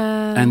happy.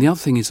 Yeah. And the other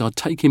thing is I'd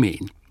take him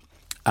in.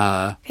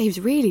 He was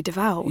really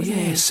devout, wasn't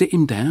he? Yeah, sit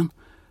him down,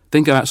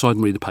 then go outside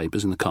and read the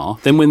papers in the car.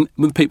 Then when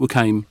the people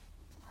came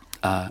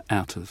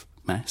out of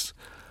mass,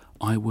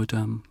 I would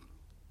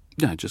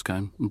just go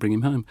and bring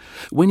him home.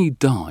 When he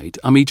died,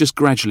 I mean, just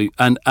gradually,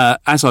 and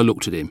as I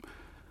looked at him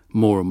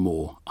more and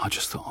more, I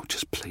just thought, oh,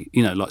 just please,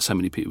 like so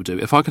many people do,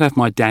 if I could have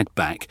my dad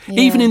back,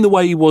 even in the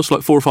way he was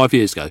like 4 or 5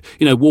 years ago,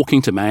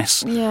 walking to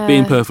mass,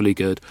 being perfectly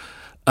good,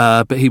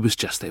 but he was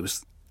just,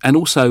 and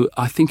also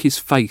I think his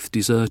faith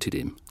deserted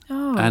him.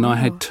 And I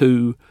had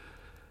two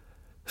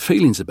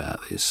feelings about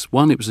this.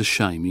 One, it was a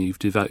shame. You've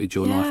devoted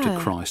your life to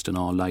Christ and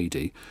Our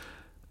Lady,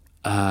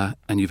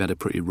 and you've had a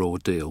pretty raw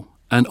deal.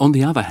 And on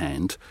the other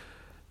hand,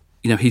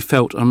 he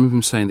felt, I remember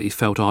him saying that he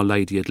felt Our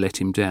Lady had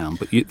let him down.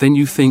 But then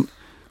you think,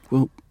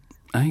 well,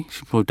 A,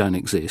 she probably don't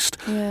exist.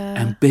 Yeah.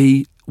 And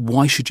B,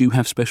 why should you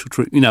have special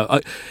treatment?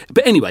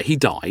 But anyway, he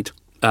died.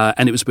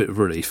 And it was a bit of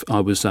a relief.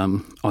 I was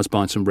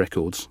buying some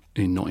records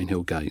in Notting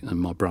Hill Gate, and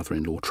my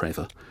brother-in-law,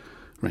 Trevor,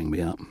 rang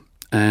me up.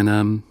 And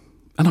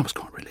I was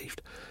quite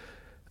relieved.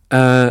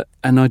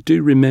 And I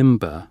do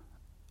remember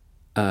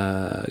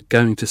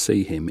going to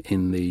see him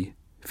in the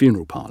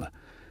funeral parlour.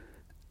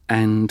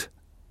 And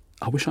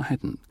I wish I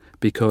hadn't,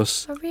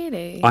 because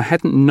I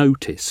hadn't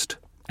noticed,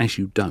 as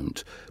you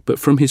don't, but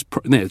from his,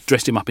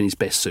 dressed him up in his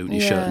best suit and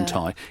his shirt and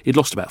tie, he'd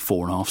lost about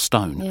 4.5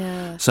 stone.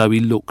 Yeah. So he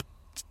looked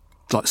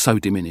like so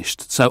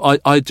diminished. So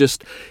I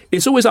just,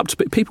 it's always up to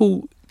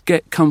people.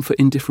 Get comfort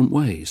in different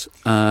ways.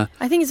 I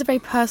think it's a very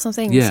personal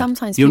thing. Yeah.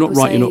 Sometimes you're not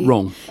people right, say, you're not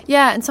wrong.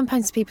 Yeah, and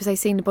sometimes people say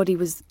seeing the body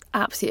was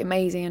absolutely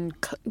amazing and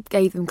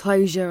gave them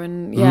closure,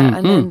 and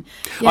then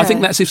I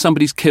think that's if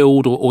somebody's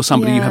killed or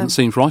somebody you haven't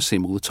seen, for I see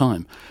him all the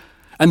time.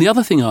 And the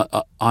other thing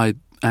I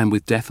am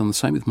with death, on the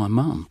same with my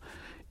mum,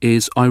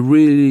 is I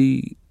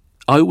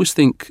always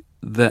think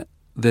that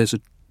there's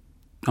an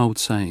old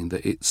saying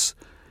that it's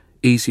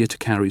easier to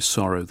carry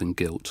sorrow than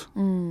guilt,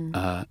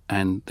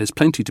 and there's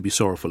plenty to be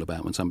sorrowful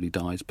about when somebody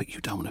dies, but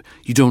you don't want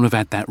to have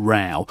had that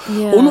row,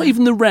 or not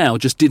even the row.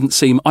 Just didn't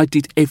seem. I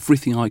did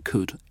everything I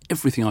could.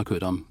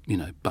 I'm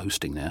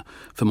boasting now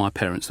for my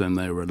parents when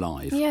they were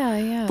alive.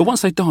 Yeah. But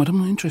once they died, I'm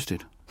not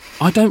interested.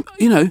 I don't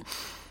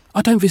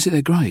visit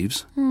their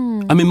graves.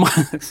 I mean,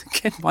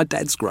 my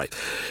dad's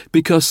grave,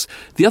 because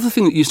the other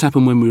thing that used to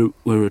happen when we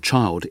were a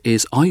child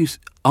is I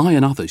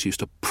and others used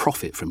to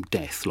profit from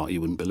death like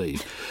you wouldn't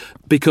believe,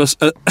 because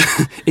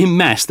in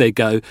mass they'd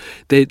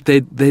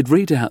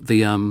read out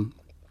the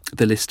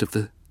list of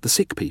the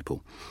sick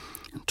people,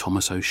 and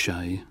Thomas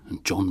O'Shea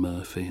and John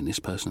Murphy and this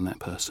person and that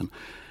person,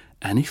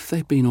 and if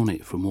they'd been on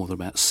it for more than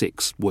about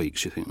 6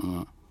 weeks, you think,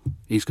 oh,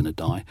 he's going to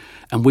die.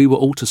 And we were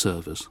altar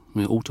servers,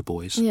 we were altar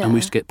boys, and we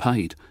used to get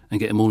paid and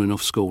get a morning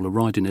off school, a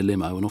ride in a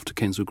limo and off to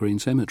Kensal Green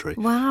Cemetery.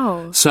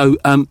 Wow. So,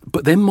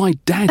 but then my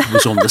dad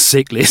was on the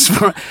sick list,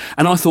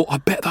 and I thought, I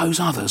bet those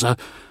others are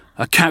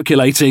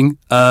calculating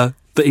that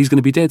he's going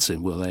to be dead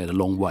soon. Well, they had a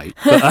long wait.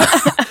 But,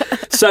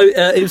 so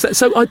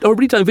I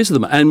really don't visit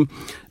them. And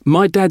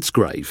my dad's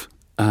grave...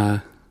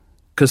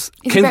 Is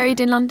he buried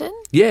in London?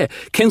 Yeah.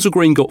 Kensal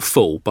Green got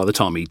full by the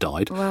time he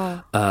died.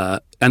 Wow.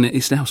 And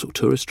it's now a sort of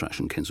tourist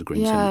attraction, Kensal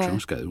Green Cemetery. I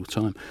just go there all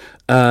the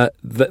time.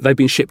 They've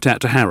been shipped out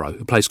to Harrow,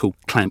 a place called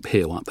Clamp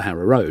Hill up the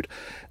Harrow Road.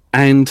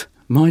 And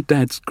my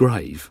dad's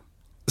grave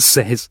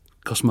says,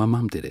 because my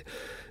mum did it,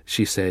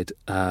 she said,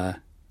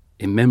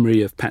 in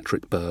memory of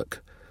Patrick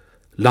Burke,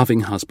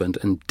 loving husband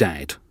and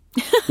dad.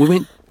 We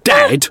went,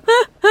 Dad?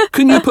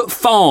 Couldn't you put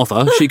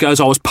father? She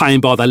goes, I was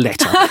paying by the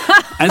letter.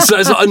 And so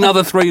it's like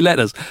another 3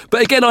 letters.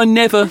 But again, I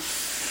never...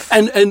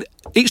 And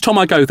each time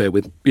I go there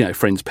with,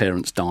 friends'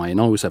 parents dying,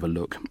 I always have a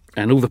look.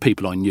 And all the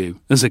people I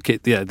knew as a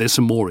kid, there's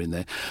some more in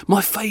there.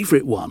 My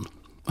favourite one,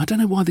 I don't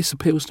know why this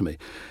appeals to me.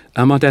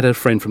 My dad had a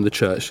friend from the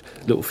church,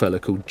 a little fella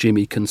called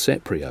Jimmy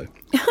Conceprio.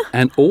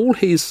 And all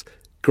his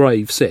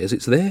grave says,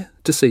 it's there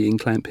to see in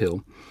Clamp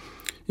Hill,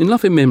 in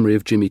loving memory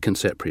of Jimmy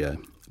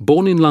Conceprio,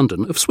 born in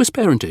London of Swiss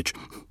parentage.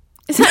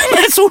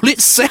 That's all it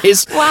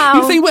says. Wow.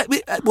 You think,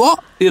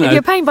 what? If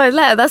you're paying by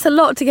letter, that's a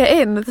lot to get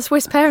in, the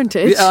Swiss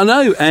parentage. Yeah, I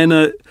know.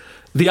 And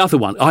the other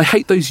one, I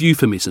hate those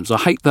euphemisms. I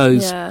hate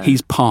those,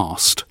 he's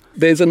passed.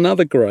 There's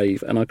another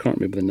grave, and I can't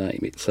remember the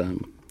name. It's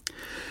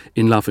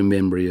in love and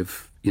memory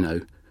of,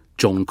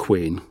 John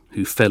Quinn,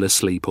 who fell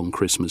asleep on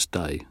Christmas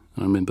Day.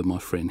 I remember my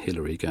friend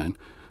Hilary going,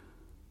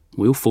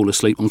 we all fall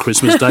asleep on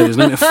Christmas Day. There's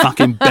no need to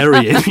fucking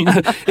bury him.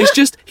 It's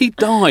just he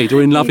died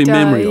or in loving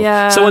memory of.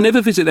 Yeah. So I never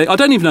visit there. I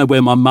don't even know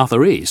where my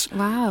mother is.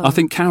 Wow. I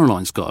think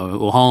Caroline's got her,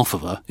 or half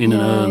of her, in an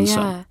urn. Yeah.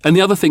 So. And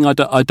the other thing, I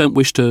don't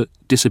wish to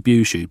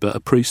disabuse you, but a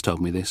priest told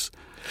me this.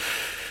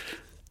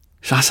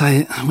 Shall I say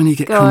it? When you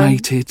get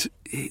cremated,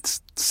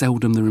 it's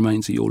seldom the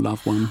remains of your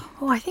loved one.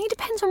 Oh, I think it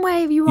depends on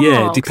where you are.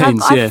 Yeah, it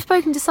depends. I've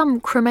spoken to some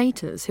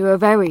cremators who are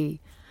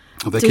very...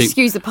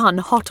 excuse the pun,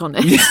 hot on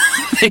it. Yeah,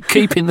 they're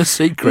keeping the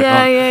secret.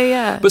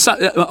 Yeah. But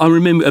I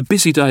remember a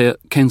busy day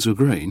at Kensal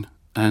Green,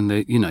 and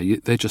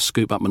they just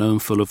scoop up an urn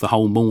full of the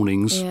whole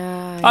mornings.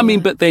 Yeah. I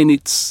mean, but then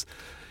it's,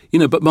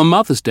 But my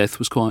mother's death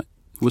was quite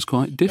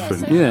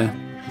different. Yeah.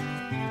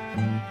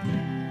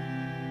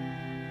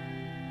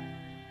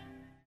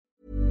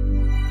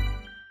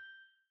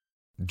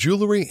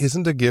 Jewelry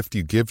isn't a gift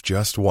you give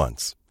just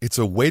once. It's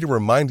a way to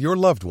remind your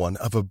loved one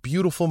of a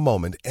beautiful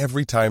moment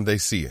every time they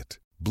see it.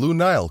 Blue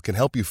Nile can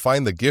help you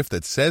find the gift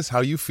that says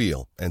how you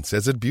feel and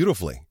says it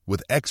beautifully,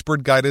 with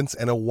expert guidance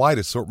and a wide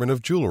assortment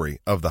of jewelry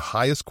of the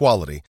highest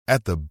quality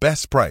at the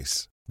best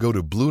price. Go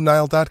to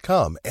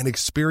BlueNile.com and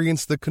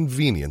experience the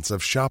convenience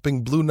of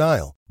shopping Blue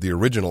Nile, the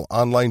original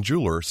online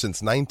jeweler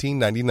since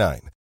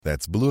 1999.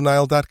 That's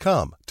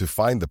BlueNile.com to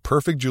find the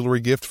perfect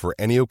jewelry gift for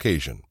any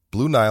occasion.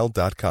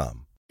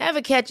 BlueNile.com.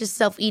 Ever catch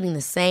yourself eating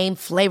the same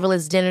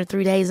flavorless dinner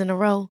 3 days in a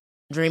row?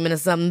 Dreaming of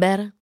something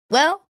better?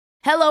 Well,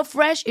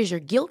 HelloFresh is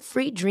your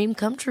guilt-free dream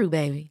come true,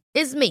 baby.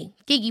 It's me,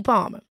 Keke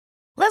Palmer.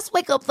 Let's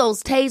wake up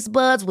those taste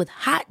buds with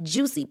hot,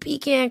 juicy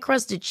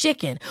pecan-crusted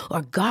chicken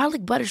or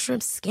garlic butter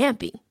shrimp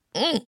scampi.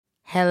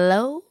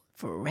 Hello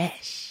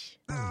Fresh.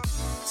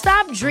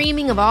 Stop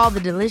dreaming of all the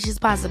delicious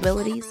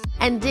possibilities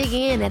and dig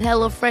in at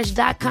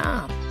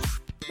HelloFresh.com.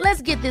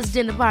 Let's get this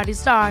dinner party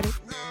started.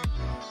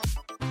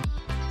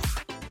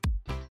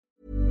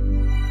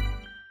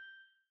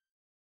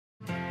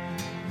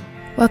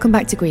 Welcome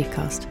back to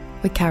Griefcast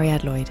with Carrie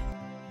Adloyd.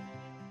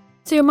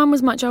 So your mum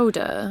was much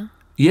older?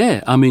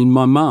 Yeah, I mean,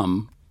 my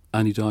mum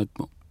only died,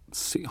 I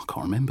can't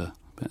remember,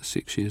 about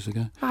 6 years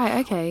ago.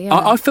 Right, okay, yeah.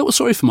 I felt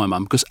sorry for my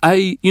mum because,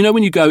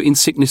 when you go in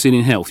sickness and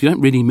in health, you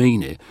don't really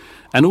mean it.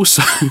 And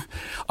also,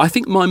 I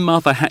think my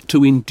mother had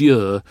to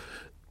endure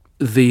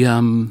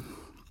the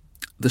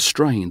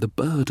strain, the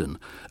burden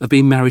of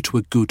being married to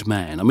a good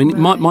man. I mean,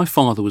 Right. my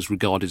father was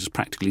regarded as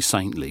practically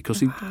saintly because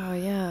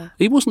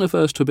he wasn't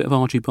averse to a bit of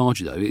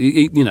argy-bargy, though.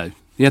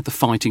 He had the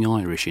fighting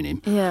Irish in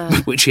him, Yeah.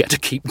 which he had to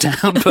keep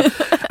down.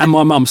 And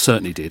my mum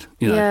certainly did,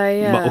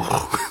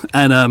 Yeah.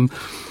 And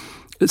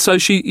so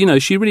she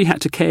really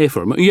had to care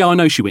for him. Yeah, I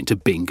know she went to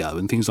bingo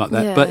and things like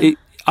that, Yeah. but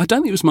I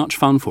don't think it was much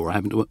fun for her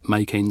having to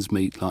make ends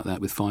meet like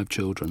that with 5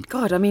 children.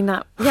 God, I mean,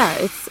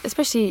 it's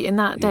especially in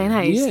that day and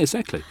age. Yeah,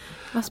 exactly.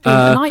 Must be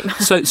a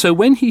nightmare. So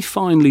when he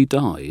finally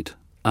died,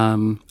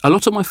 a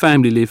lot of my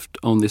family lived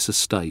on this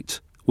estate.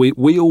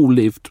 We all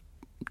lived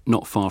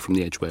not far from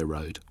the Edgware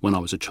Road. When I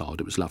was a child,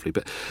 it was lovely.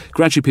 But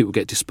gradually people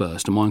get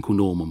dispersed, and my Uncle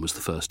Norman was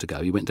the first to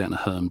go. He went down to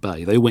Herne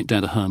Bay. They all went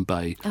down to Herne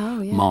Bay,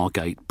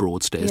 Margate,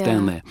 Broadstairs,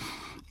 down there.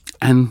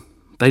 And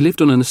they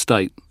lived on an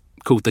estate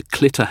called the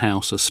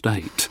Clitterhouse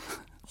Estate.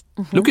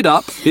 Mm-hmm. Look it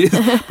up,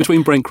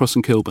 between Brent Cross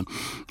and Kilburn.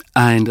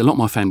 And a lot of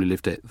my family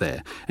lived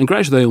there. And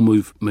gradually they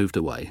all moved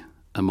away,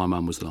 and my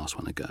mum was the last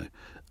one to go.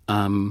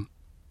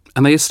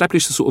 And they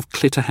established a sort of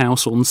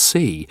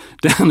Clitterhouse-on-Sea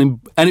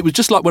and it was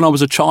just like when I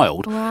was a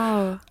child.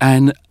 Wow.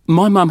 And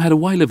my mum had a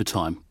whale of a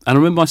time. And I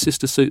remember my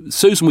sister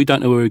Susan, we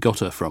don't know where we got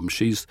her from.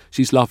 She's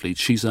lovely.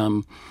 She's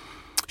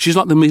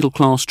like the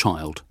middle-class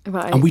child.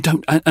 Right. And we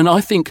don't... And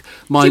I think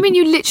my... Do you mean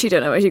you literally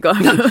don't know where you got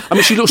her from? I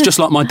mean, she looks just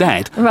like my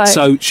dad. Right.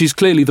 So she's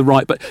clearly the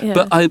right... But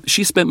Yeah.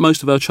 she spent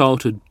most of her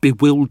childhood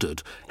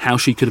bewildered how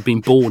she could have been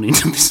born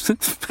into this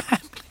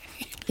family.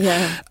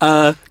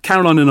 Yeah.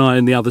 Caroline and I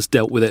and the others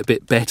dealt with it a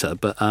bit better,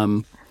 but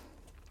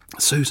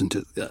Susan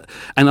did.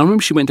 And I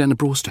remember she went down to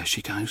Broadstairs.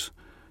 She comes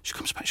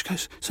back, she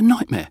goes, it's a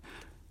nightmare.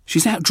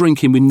 She's out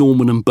drinking with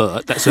Norman and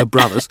Bert, that's her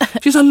brothers.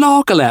 She's a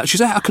lager out. She's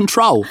out of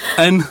control.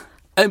 And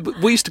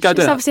we used to go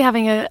down. She's obviously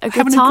having a good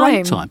having time. a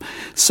great time.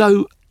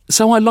 So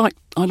I like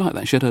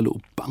that. She had her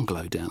little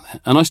bungalow down there,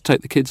 and I used to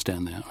take the kids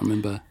down there. I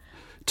remember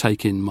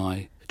taking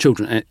my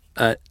children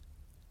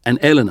and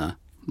Eleanor.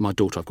 My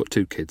daughter, I've got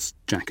 2 kids,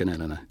 Jack and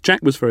Eleanor.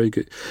 Jack was very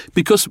good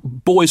because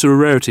boys are a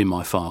rarity in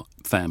my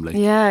family.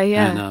 Yeah.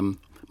 And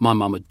my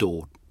mum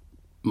adored,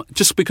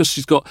 just because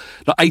she's got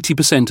like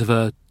 80% of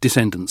her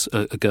descendants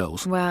are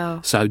girls.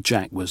 Wow. So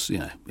Jack was,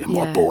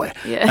 my boy.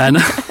 Yeah.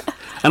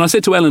 And I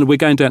said to Eleanor, we're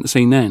going down to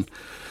see Nan.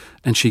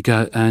 And she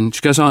goes,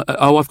 oh,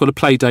 I've got a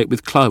play date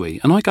with Chloe.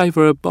 And I gave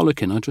her a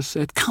bollocking. I just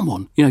said, come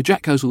on,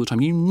 Jack goes all the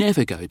time. You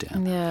never go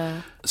down.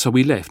 Yeah. So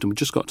we left and we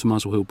just got to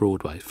Muswell Hill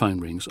Broadway.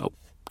 Phone rings. Oh,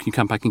 can you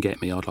come back and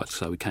get me? I'd like to.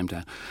 So we came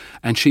down.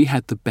 And she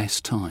had the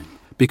best time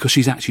because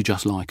she's actually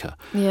just like her.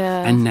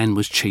 Yeah. And Nan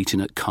was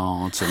cheating at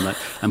cards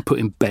and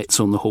putting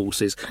bets on the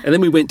horses. And then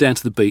we went down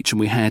to the beach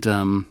and we had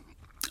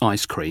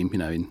ice cream,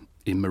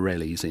 in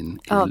Morelli's.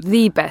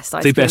 The best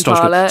ice the cream best ice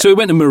parlour. cream. So we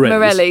went to Morelli's.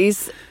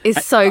 Morelli's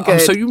is so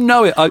good. So you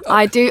know it.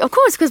 I do, of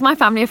course, because my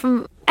family are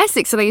from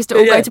Essex, so they used to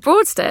all go to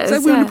Broadstairs.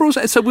 So we went to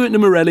Broadstairs. So we went to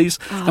Morelli's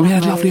and we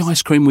had lovely nice.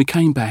 ice cream. We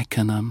came back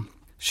and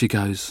she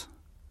goes,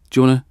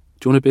 do you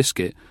want a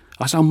biscuit?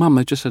 I said, oh, Mum,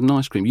 they just had an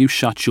ice cream. You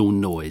shut your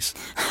noise.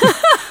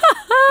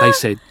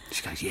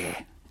 She goes,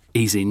 yeah,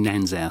 he's in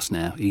Nan's house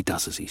now. He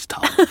does as he's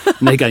told.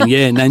 And they're going,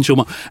 yeah, Nan's your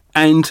mum.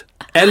 And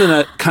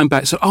Eleanor came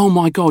back and said, oh,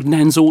 my God,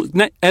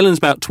 Eleanor's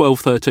about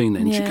 12, 13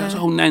 then. Yeah. She goes,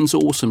 oh, Nan's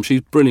awesome.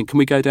 She's brilliant. Can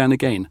we go down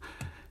again?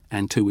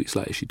 And 2 weeks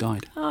later, she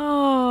died.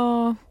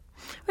 Oh,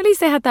 at least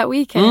they had that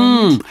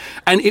weekend.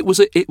 And it was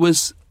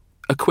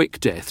a quick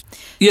death.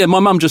 Yeah, my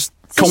mum just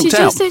conked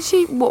out.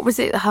 What was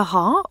it, her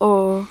heart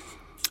or...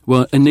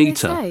 Well, What did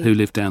Anita, they say? who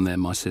lived down there,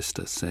 my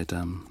sister, said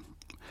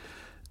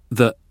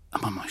that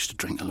my mum used to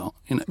drink a lot.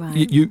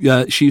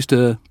 Right. She used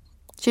to.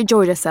 She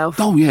enjoyed herself.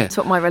 Oh yeah, that's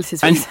what my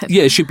relatives and said.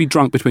 yeah, she'd be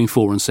drunk between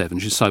 4 and 7.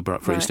 She'd sober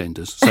up for Right.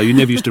 EastEnders, so you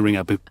never used to ring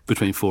up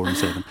between 4 and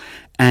 7.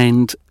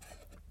 And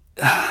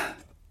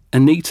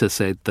Anita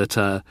said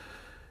that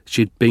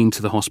she'd been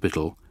to the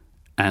hospital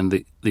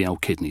and the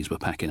old kidneys were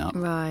packing up.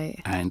 Right.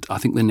 And I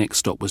think the next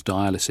stop was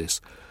dialysis.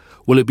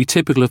 Well, it'd be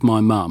typical of my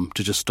mum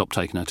to just stop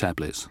taking her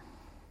tablets.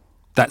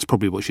 That's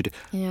probably what she did.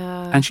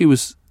 Yeah. And she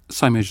was the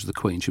same age as the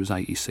Queen. She was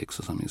 86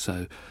 or something.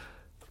 So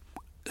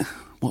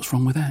what's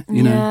wrong with that?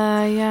 You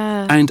know?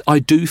 Yeah. And I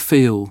do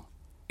feel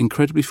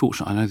incredibly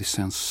fortunate. I know this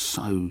sounds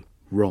so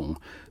wrong,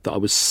 that I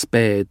was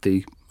spared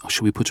the,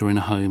 should we put her in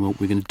a home? What are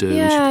we going to do?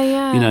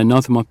 Yeah. You know,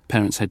 neither of my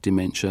parents had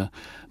dementia.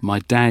 My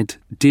dad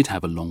did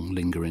have a long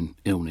lingering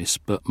illness,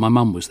 but my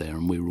mum was there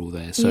and we were all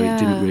there, so Yeah. it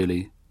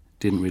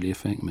didn't really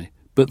affect me.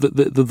 But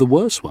the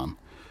worst one,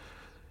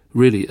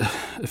 really,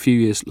 a few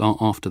years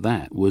after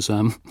that was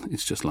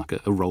it's just like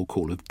a roll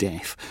call of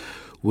death.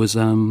 Was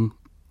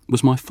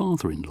my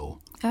father-in-law.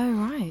 Oh,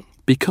 right.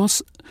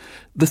 Because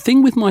the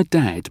thing with my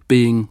dad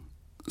being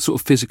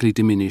sort of physically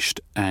diminished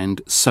and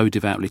so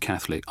devoutly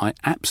Catholic, I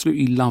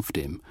absolutely loved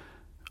him.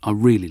 I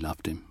really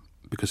loved him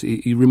because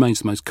he remains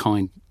the most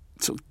kind,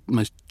 sort of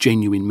most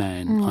genuine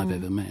man I've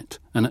ever met,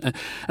 and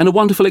a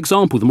wonderful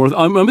example. The more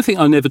I remember,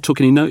 I never took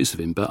any notice of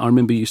him, but I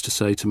remember he used to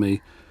say to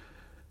me,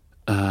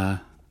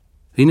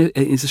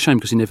 it's a shame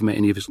because he never met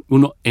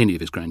not any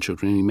of his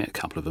grandchildren. He only met a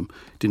couple of them.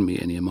 Didn't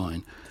meet any of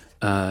mine,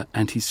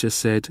 and he's just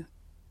said,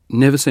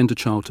 never send a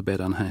child to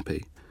bed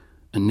unhappy,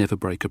 and never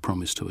break a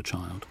promise to a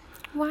child.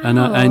 Wow.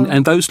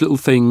 And those little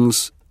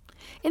things.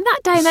 In that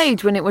day and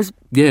age when it was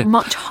Yeah.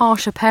 much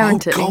harsher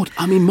parenting. Oh God!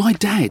 I mean, my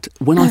dad,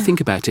 when I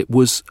think about it,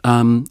 was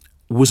a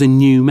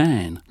new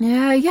man.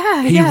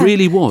 Yeah. He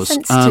really was.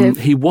 Sensitive.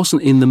 He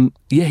wasn't in the.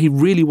 Yeah, he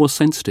really was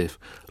sensitive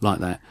like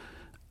that.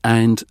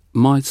 And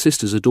my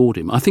sisters adored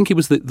him. I think he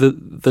was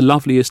the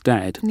loveliest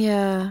dad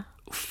Yeah.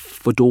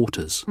 for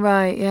daughters,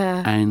 Right,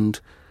 yeah. and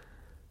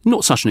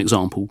not such an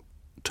example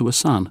to a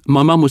son.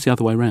 My mum was the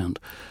other way round.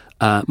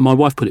 My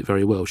wife put it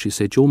very well. She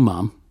said, Your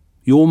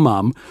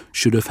mum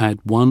should have had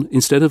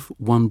instead of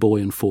one boy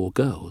and 4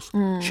 girls,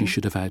 she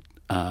should have had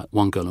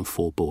 1 girl and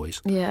 4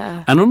 boys. Yeah.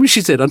 And I remember she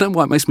said, I don't know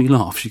why it makes me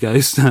laugh. She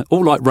goes,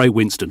 all like Ray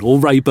Winston or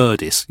Ray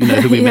Burdis,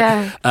 who we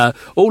met.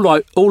 All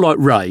like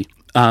Ray.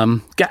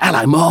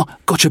 Hello, Ma,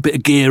 got you a bit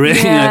of gear here.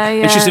 Yeah.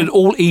 And she said,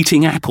 all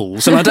eating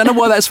apples. And I don't know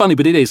why that's funny,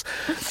 but it is.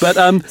 But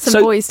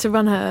Some boys to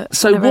run her.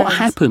 So run her what errands.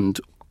 happened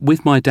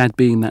with my dad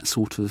being that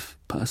sort of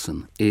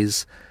person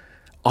is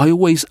I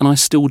always, and I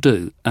still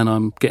do, and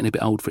I'm getting a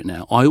bit old for it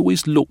now, I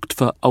always looked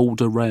for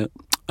older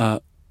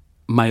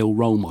male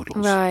role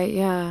models. Right,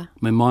 yeah.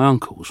 I mean, my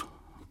uncles,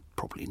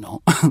 probably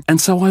not. And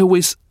so I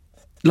always,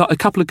 like a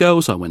couple of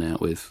girls I went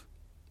out with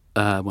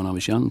when I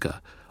was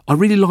younger, I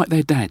really liked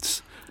their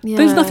dads. Yeah.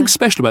 There's nothing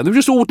special about them. They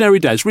were just ordinary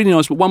dads, really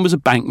nice. But one was a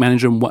bank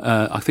manager, and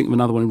I think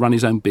another one ran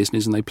his own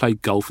business, and they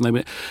played golf,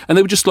 and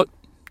they were just like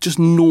just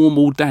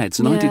normal dads,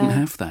 and I didn't Yeah.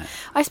 have that.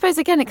 I suppose,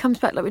 again, it comes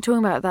back like we're talking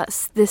about,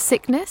 that's the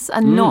sickness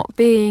and not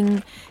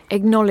being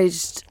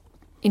acknowledged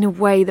in a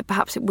way that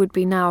perhaps it would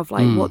be now, of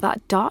like what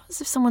that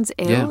does if someone's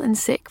ill Yeah. and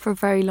sick for a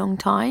very long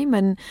time.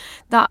 And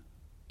that,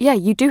 yeah,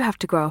 you do have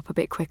to grow up a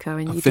bit quicker,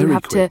 and you do Very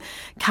have quick. to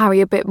carry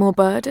a bit more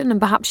burden,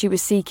 and perhaps you were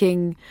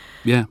seeking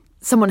Yeah.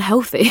 someone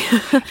healthy.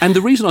 And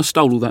the reason I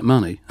stole all that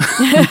money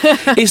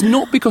is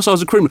not because I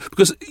was a criminal,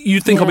 because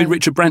you'd think I'd be Yeah.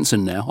 Richard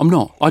Branson now. I'm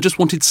not. I just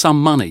wanted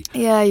some money.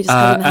 Yeah, you just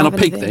couldn't and I have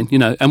peaked anything.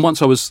 then, and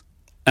once I was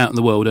out in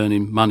the world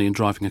earning money and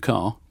driving a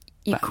car,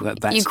 You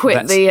that's- you quit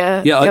that's- the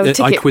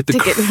I quit the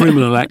ticket.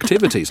 criminal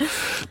activities.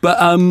 But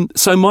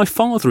so my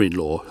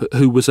father-in-law,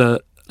 who was a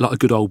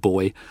good old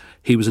boy,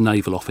 he was a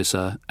naval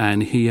officer,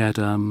 and he had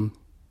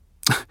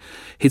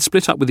he'd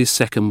split up with his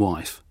second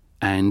wife.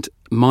 And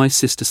my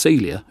sister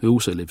Celia, who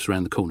also lives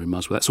around the corner in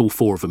Muswell, that's all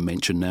 4 of them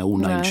mentioned now, all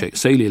name Right. checked.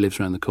 Celia lives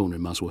around the corner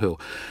in Muswell Hill.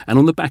 And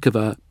on the back of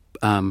her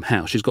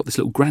house, she's got this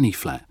little granny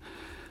flat.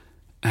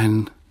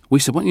 And we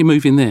said, why don't you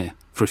move in there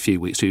for a few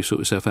weeks till you sort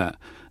yourself out?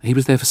 And he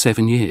was there for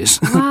 7 years.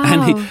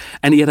 Wow.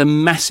 and he had a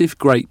massive,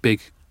 great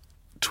big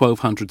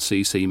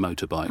 1200cc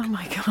motorbike. Oh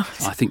my God.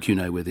 I think you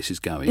know where this is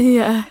going.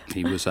 Yeah.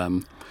 He was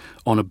on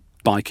a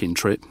biking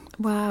trip.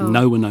 Wow.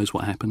 No one knows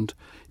what happened.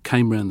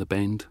 Came round the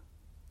bend,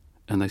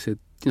 and they said,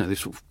 they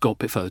sort of got a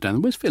bit further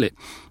down. Where's Philip?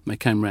 And they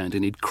came round,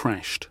 and he'd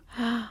crashed.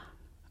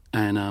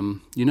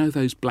 And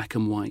those black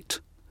and white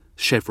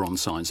chevron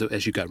signs that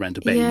as you go round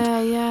a bend.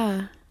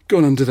 Yeah.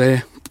 Gone under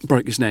there,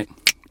 broke his neck,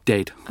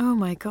 dead. Oh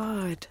my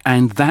God.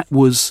 And that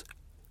was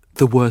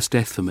the worst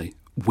death for me,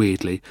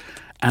 weirdly.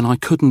 And I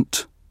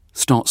couldn't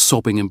start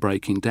sobbing and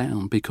breaking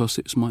down because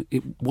it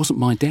wasn't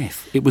my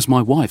death. It was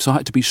my wife, so I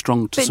had to be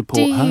strong to support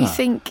her. Do you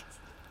think,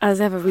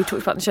 as ever, we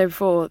talked about in the show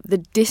before, the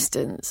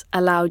distance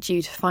allowed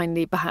you to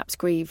finally perhaps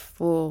grieve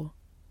for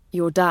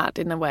your dad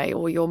in a way,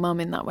 or your mum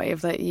in that way, of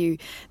that little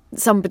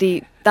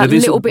bit of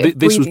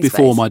this was breathing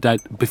before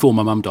space? before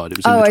my mum died. It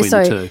was in between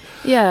the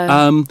two.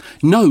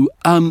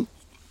 Yeah.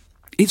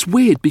 It's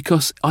weird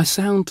because I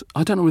don't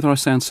know whether I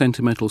sound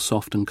sentimental,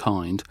 soft and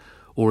kind,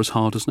 or as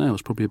hard as now.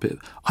 It's probably a bit.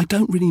 I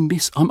don't really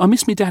miss. I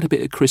miss my dad a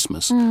bit at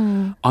Christmas.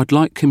 I'd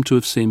like him to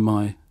have seen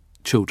my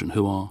children,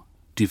 who are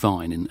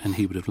divine, and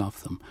he would have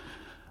loved them.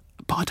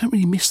 But I don't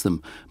really miss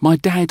them. My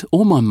dad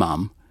or my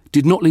mum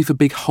did not leave a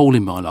big hole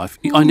in my life.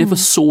 I never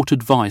sought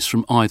advice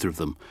from either of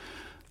them.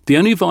 The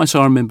only advice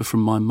I remember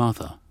from my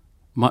mother,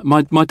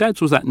 my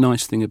dad's was that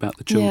nice thing about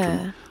the children.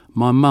 Yeah.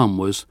 My mum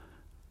was,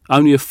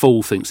 only a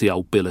fool thinks the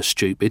old Bill is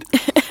stupid.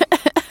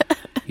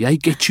 Yeah,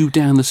 get you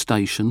down the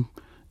station,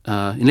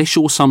 unless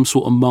you're some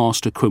sort of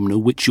master criminal,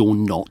 which you're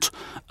not.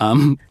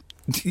 And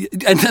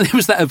there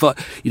was that advice,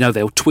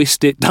 they'll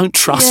twist it, don't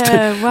trust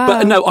it. Wow.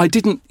 But no, I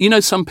didn't.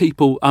 Some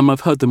people,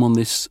 I've heard them on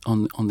this,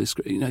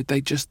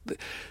 they just,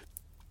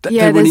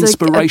 they were an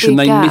inspiration.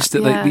 They missed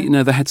it.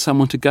 Yeah. They had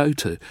someone to go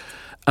to.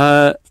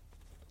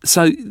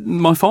 So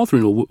my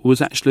father-in-law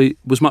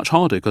was much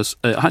harder because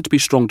I had to be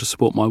strong to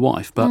support my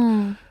wife, but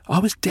I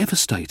was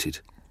devastated.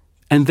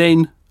 And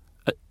then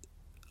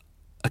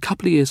a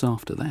couple of years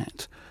after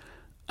that,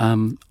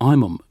 I'm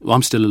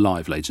still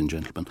alive, ladies and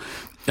gentlemen.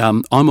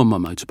 I'm on my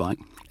motorbike,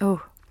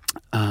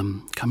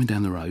 coming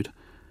down the road,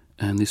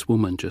 and this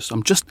woman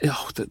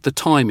the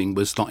timing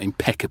was like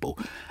impeccable.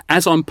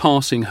 As I'm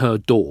passing her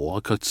door, I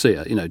could see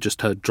her,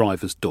 just her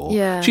driver's door.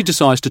 Yeah. She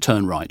decides to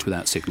turn right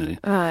without signalling.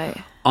 Right.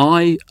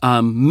 I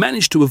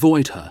managed to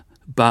avoid her,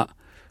 but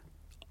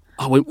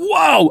I went,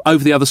 whoa,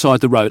 over the other side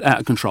of the road, out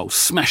of control,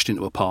 smashed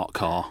into a parked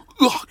car,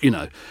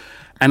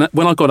 And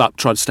when I got up,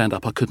 tried to stand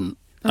up, I couldn't.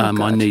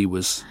 My knee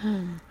was...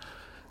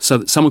 So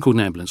that someone called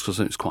an ambulance, because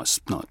it was quite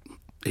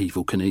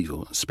evil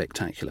Knievel,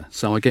 spectacular.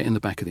 So I get in the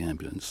back of the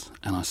ambulance,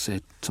 and I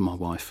said to my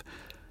wife,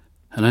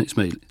 hello, it's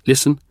me.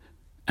 Listen,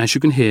 as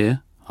you can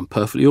hear, I'm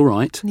perfectly all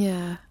right.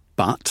 Yeah.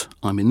 But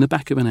I'm in the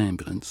back of an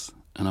ambulance,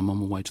 and I'm on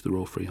my way to the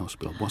Royal Free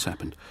Hospital. What's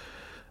happened?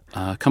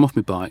 Come off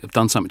my bike. I've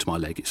done something to my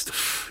leg. It's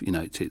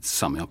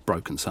something. I've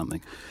broken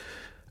something.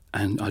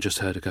 And I just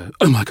heard her go,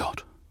 oh, my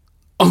God.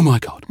 Oh, my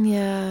God.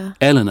 Yeah.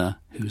 Eleanor,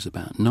 who's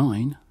about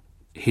 9,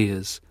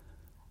 hears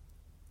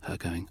her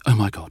going, oh,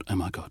 my God, oh,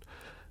 my God.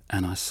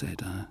 And I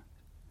said,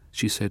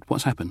 she said,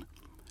 what's happened?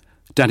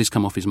 Daddy's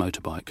come off his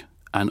motorbike.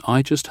 And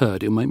I just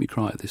heard, it'll make me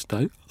cry at this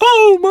day,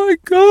 oh, my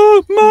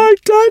God, my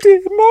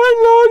daddy,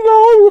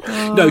 my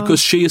no. No, because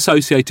she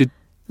associated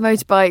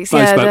Motorbikes,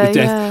 with death.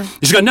 Yeah.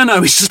 She's going,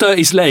 no, he's just hurt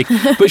his leg.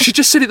 But she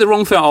just said it the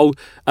wrong thing.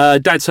 Oh,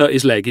 Dad's hurt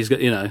his leg. He's got,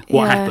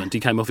 what happened? He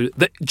came off it.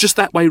 Just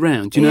that way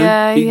round,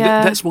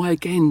 That's why,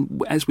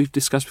 again, as we've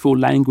discussed before,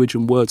 language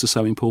and words are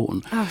so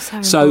important. Oh, so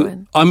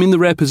important. I'm in the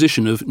rare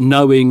position of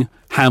knowing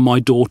how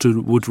my daughter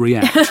would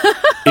react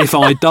if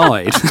I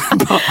died.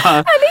 But,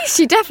 at least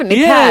you definitely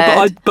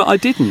cared. but I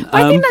didn't.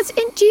 I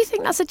think do you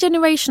think that's a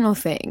generational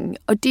thing,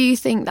 or do you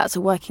think that's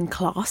a working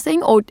class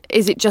thing, or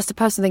is it just a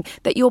personal thing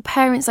that your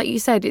parents, like you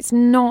said, it's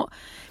not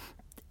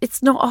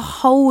a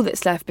hole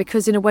that's left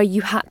because in a way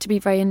you had to be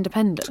very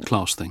independent? It's a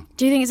class thing.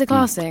 Do you think it's a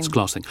class thing? It's a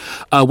class thing.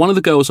 One of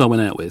the girls I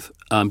went out with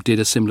did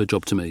a similar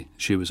job to me.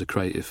 She was a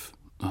creative.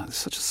 It's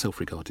such a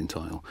self-regarding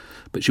title,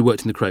 but she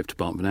worked in the creative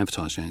department of an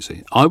advertising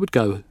agency. I would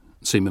go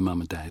see my mum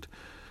and dad.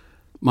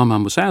 My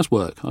mum would say, how's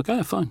work? I'd go,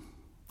 yeah, fine.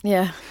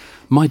 Yeah.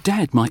 My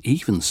dad might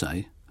even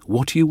say,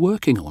 what are you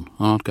working on?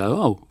 And I'd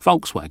go, oh,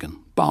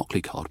 Volkswagen,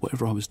 Barclaycard,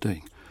 whatever I was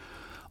doing.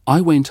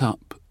 I went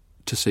up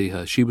to see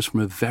her. She was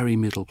from a very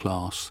middle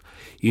class.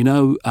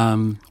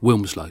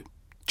 Wilmslow,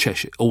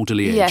 Cheshire,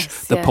 Alderley Edge,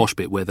 yes, the posh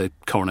bit where the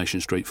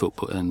Coronation Street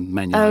football and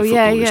Man United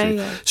football is.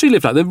 Yeah. She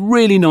lived like they're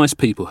really nice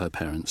people, her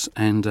parents.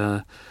 And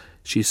they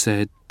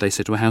said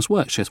to her, how's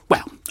work? She says,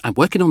 well, I'm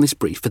working on this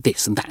brief for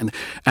this and that.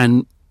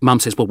 And Mum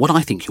says, well, what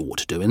I think you ought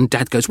to do. And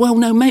Dad goes, well,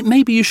 no,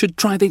 maybe you should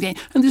try the...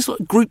 And there's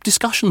like group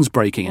discussions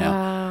breaking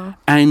out.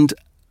 And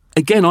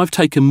again, I've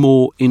taken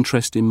more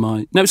interest in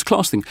my... No, it's a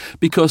class thing.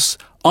 Because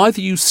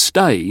either you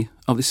stay...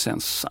 Oh, this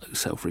sounds so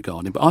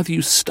self-regarding, but either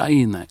you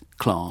stay in that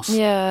class...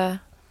 Yeah.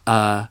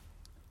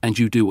 And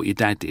you do what your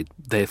dad did,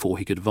 therefore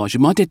he could advise you.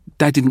 My dad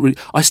didn't really...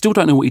 I still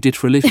don't know what he did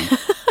for a living.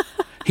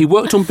 He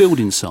worked on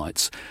building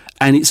sites.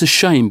 And it's a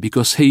shame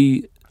because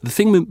the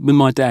thing with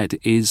my dad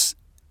is,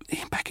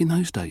 back in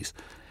those days...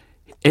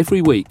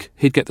 Every week,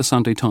 he'd get the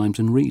Sunday Times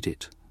and read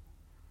it.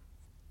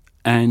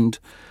 And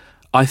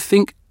I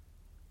think,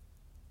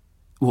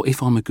 well,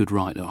 if I'm a good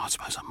writer, I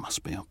suppose I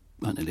must be. I've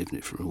only lived in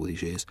it for all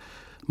these years.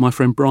 My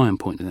friend Brian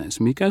pointed that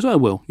to me. He goes, oh,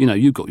 well,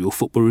 you got your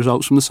football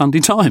results from the Sunday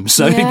Times.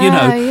 So,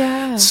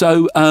 Yeah.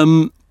 So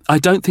I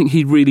don't think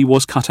he really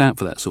was cut out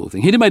for that sort of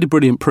thing. He'd have made a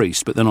brilliant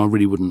priest, but then I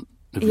really wouldn't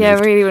have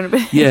lived. Really wouldn't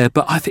have been. Yeah,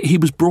 but I think he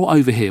was brought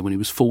over here when he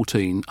was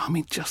 14. I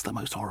mean, just the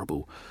most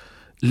horrible...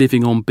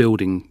 Living on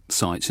building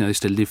sites, they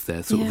used to live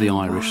there, sort of the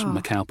Irish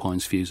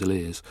McAlpines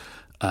Fusiliers.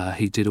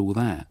 He did all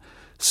that.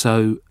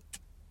 So,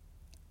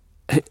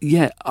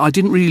 I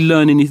didn't really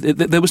learn anything.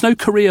 There was no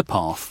career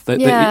path.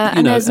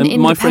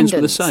 And my friends were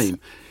the same.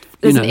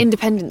 There's an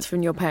independence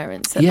from your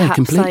parents. That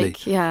completely.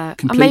 Completely.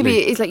 And maybe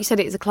it's like you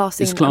said, it's a class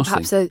thing. It's a class and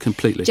perhaps thing. a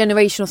Completely.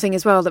 generational thing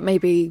as well, that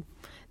maybe...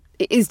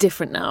 It is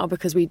different now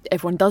because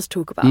everyone does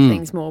talk about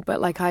things more.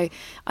 But like I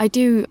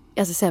do,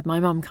 as I said, my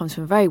mum comes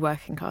from a very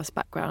working class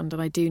background, and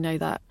I do know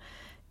that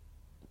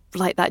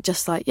like that,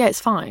 just like, yeah,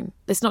 it's fine.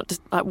 It's not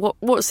just like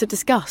what's to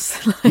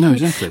discuss. Like, No,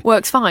 exactly.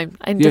 Works fine.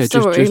 End Yeah, of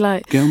story. just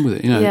like, get on with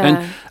it, you know.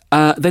 Yeah.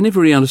 And they never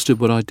really understood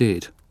what I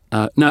did.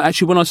 No,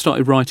 actually, when I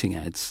started writing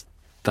ads,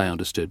 they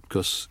understood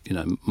because, you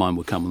know, mine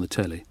would come on the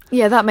telly.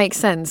 yeah, that makes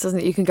sense, doesn't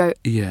it? You can go,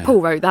 Yeah.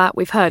 Paul wrote that,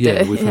 we've heard Yeah,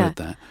 it. we've heard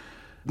that.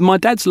 My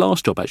dad's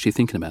last job, actually,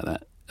 thinking about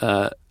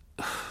that,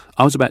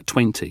 I was about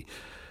 20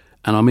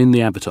 and I'm in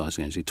the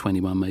advertising agency,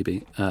 21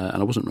 maybe,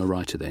 and I wasn't a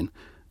writer then.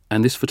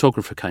 And this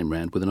photographer came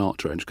round with an art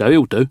director and go,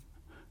 he'll do.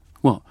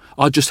 What?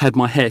 I just had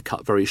my hair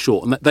cut very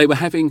short, and they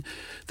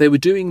were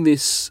doing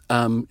this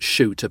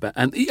shoot about,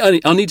 and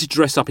I needed to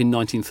dress up in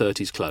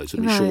 1930s clothes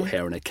with short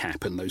hair and a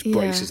cap and those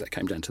braces that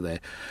came down to there.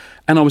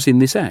 And I was in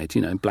this ad,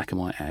 you know, black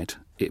and white ad.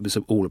 It was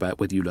all about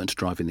whether you learn to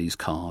drive in these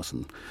cars,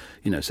 and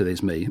you know, so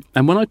there's me.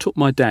 And when I took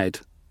my dad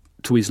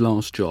to his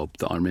last job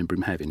that I remember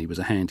him having, he was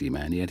a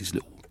handyman. He had his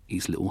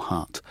little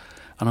hut,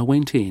 and I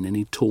went in and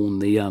he'd torn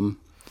the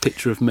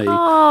picture of me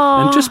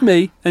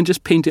and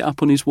just pinned it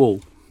up on his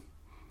wall.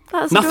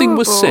 That's Nothing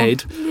was adorable.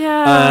 said,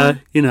 Yeah.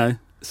 you know,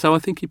 so I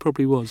think he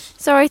probably was.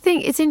 So I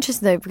think it's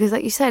interesting though, because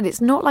like you said, it's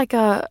not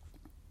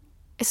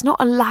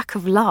a lack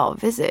of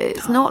love, is it?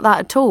 It's not that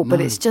at all, but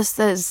it's just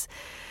there's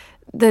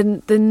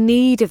the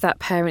need of that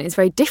parent is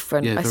very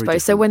different, Yeah, I very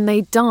suppose. So different. when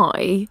they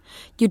die,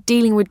 you're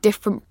dealing with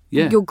different.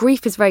 Yeah. Your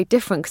grief is very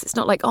different because it's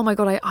not like, oh my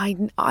God,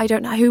 I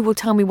don't know who will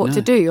tell me what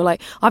to do. You're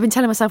like, I've been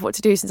telling myself what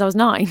to do since I was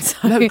 9.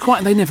 So. No,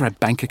 quite. They never had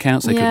bank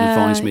accounts. They couldn't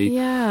advise me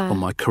yeah. on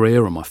my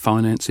career, on my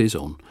finances,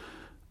 on,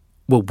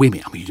 well,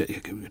 women. I mean, you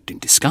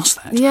didn't discuss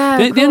that. Yeah,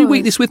 The of only course.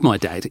 weakness with my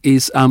dad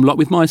is, like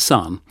with my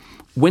son,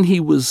 when he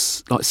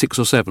was like 6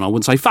 or 7, I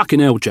wouldn't say, fucking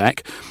hell,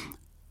 Jack.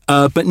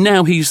 But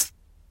now he's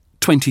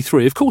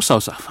 23. Of course I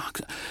was like,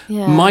 fuck.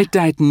 Yeah. My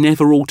dad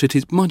never altered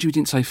his... Mind you, he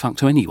didn't say fuck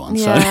to anyone.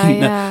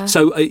 Yeah,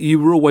 So you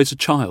were always a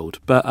child.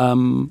 But...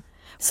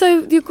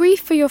 So your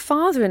grief for your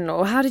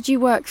father-in-law, how did you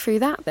work through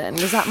that then?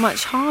 Was that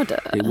much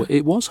harder?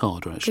 It was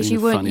harder, actually, Because in you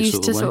a weren't funny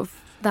used to way. sort of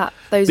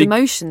those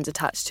emotions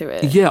attached to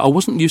it. Yeah, I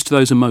wasn't used to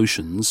those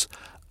emotions.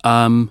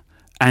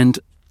 And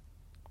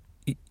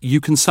you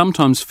can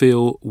sometimes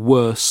feel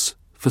worse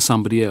for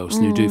somebody else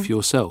than you do for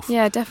yourself.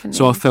 Yeah, definitely.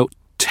 So I felt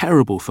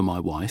terrible for my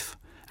wife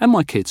and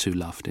my kids who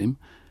loved him.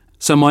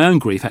 So my own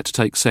grief had to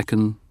take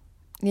second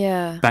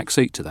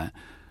backseat to that.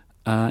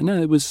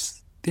 No, it was...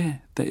 Yeah,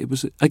 it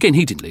was. Again,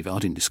 he didn't leave it. I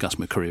didn't discuss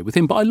my career with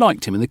him, but I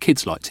liked him, and the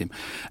kids liked him,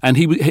 and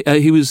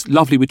he was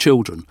lovely with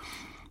children.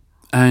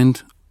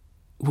 And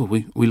well,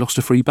 we lost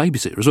a free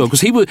babysitter as well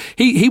because he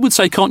would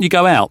say, "Can't you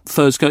go out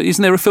Thursday?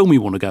 Isn't there a film you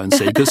want to go and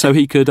see?" So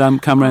he could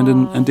come round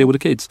and deal with the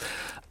kids.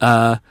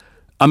 I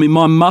mean,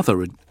 my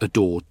mother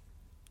adored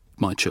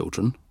my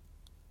children,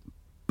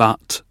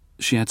 but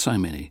she had so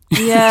many, so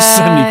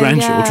many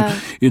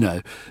grandchildren, you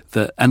know.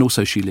 And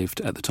also she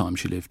lived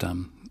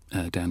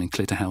down in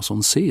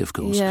Clitterhouse-on-Sea, of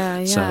course.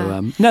 Yeah.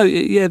 So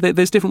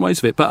there's different ways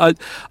of it, but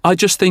I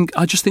just think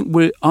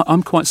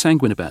I'm quite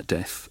sanguine about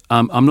death.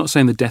 I'm not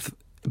saying the death.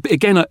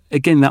 Again,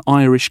 that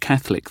Irish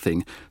Catholic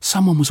thing.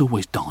 Someone was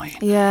always dying.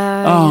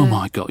 Yeah. Oh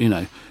my God, you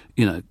know.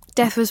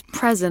 Death was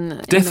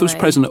present. Death was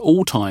present at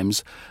all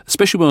times,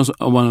 especially when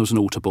I was an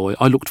altar boy.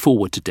 I looked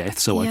forward to death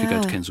so I could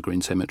go to Kensal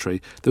Green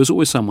Cemetery. There was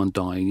always someone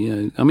dying. You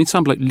know, I mean,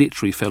 some bloke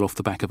literally fell off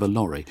the back of a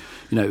lorry.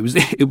 You know,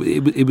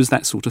 it was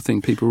that sort of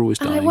thing. People were always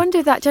dying. And I wonder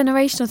if that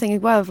generational thing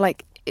as well of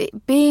like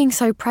it being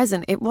so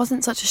present, it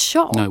wasn't such a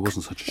shock. No, it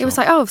wasn't such a shock. It was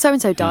like, oh, so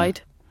and so died.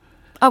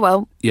 Oh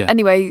well. Yeah.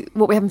 Anyway,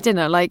 what we having for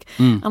dinner? Like,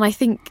 and I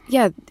think,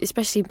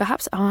 especially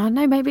perhaps, I don't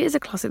know, maybe it is a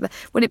classic that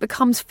when it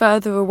becomes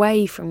further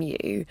away from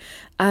you,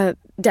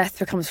 death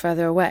becomes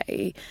further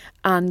away,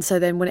 and so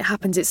then when it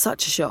happens, it's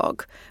such a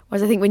shock.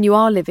 Whereas I think when you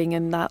are living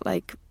in that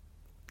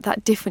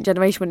that different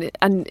generation,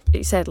 and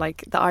you said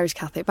like the Irish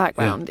Catholic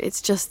background,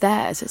 it's just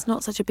there, so it's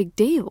not such a big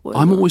deal.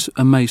 I'm always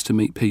amazed to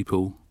meet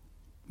people.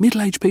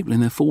 Middle-aged people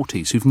in their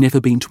 40s who've never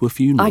been to a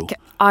funeral.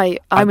 I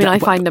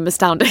find them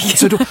astounding.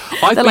 So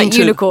They're like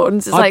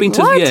unicorns. It's what? I've been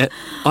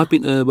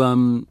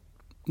to.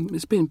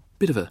 It's been a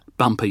bit of a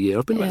bumper year.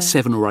 I've been about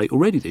 7 or 8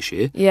 already this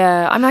year.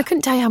 Yeah, I mean, I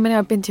couldn't tell you how many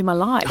I've been to in my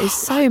life. There's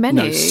so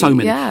many. No, so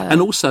many. Yeah. And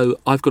also,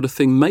 I've got a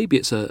thing. Maybe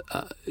it's to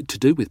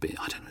do with me.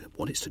 I don't know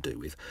what it's to do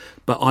with,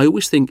 but I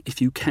always think if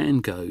you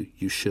can go,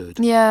 you should.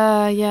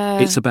 Yeah.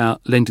 It's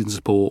about lending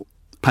support,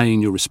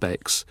 paying your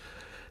respects.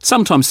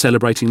 Sometimes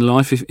celebrating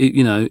life.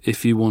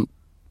 If you want,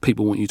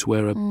 people want you to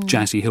wear a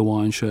jazzy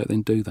Hawaiian shirt,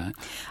 then do that.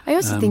 I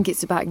also think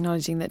it's about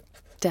acknowledging that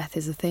death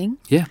is a thing.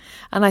 Yeah.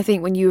 And I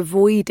think when you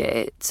avoid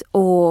it,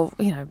 or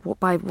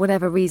by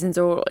whatever reasons,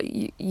 or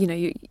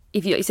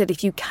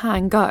if you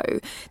can go,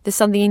 there's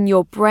something in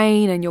your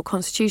brain and your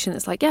constitution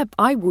that's like,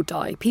 I will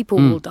die. People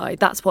will die.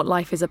 That's what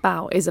life is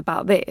about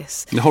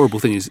this. The horrible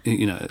thing is,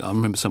 I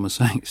remember someone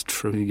saying it's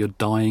true. You're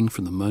dying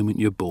from the moment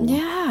you're born.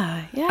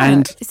 Yeah.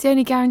 And it's the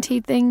only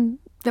guaranteed thing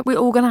that we're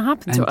all going to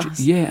happen to us.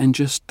 Yeah, and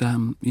just,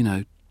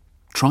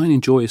 try and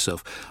enjoy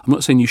yourself. I'm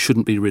not saying you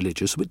shouldn't be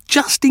religious, but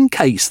just in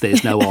case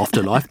there's no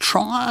afterlife,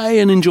 try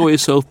and enjoy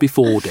yourself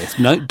before death.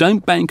 No,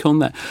 don't bank on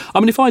that. I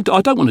mean, I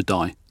don't want to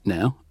die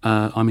now.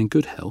 I'm in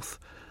good health.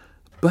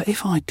 But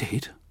if I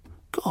did,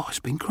 God, it's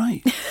been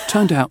great.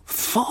 Turned out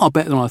far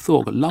better than I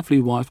thought. Got a lovely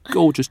wife,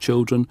 gorgeous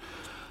children.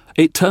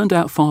 It turned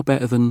out far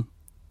better than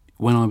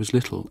when I was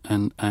little.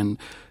 And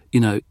you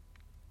know,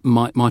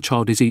 my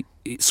child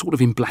it's sort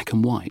of in black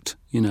and white,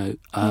 you know.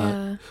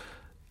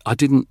 I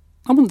don't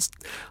know.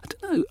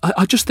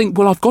 I just think,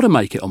 well, I've got to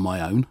make it on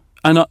my own.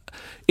 And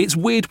it's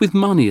weird with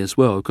money as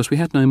well, because we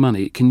had no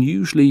money. It can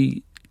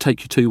usually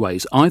take you two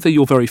ways. Either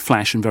you're very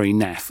flash and very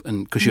naff,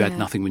 and because you had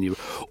nothing when you were,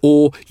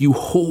 or you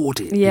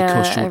hoard it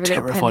because you're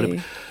terrified of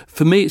it.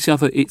 For me, it's the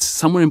other. It's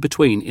somewhere in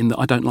between. In that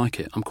I don't like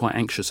it. I'm quite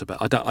anxious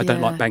about it. I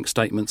don't like bank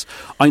statements.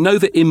 I know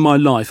that in my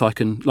life I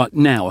can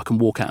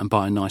walk out and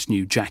buy a nice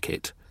new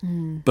jacket,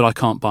 but I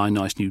can't buy a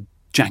nice new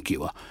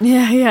Jaguar.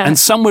 And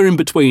somewhere in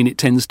between it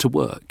tends to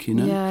work, you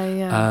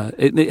know.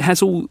 It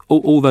has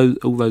all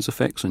those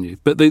effects on you.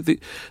 But the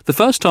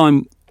first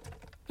time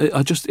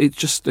it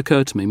just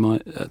occurred to me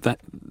that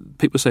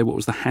people say, what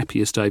was the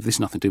happiest day? This has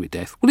nothing to do with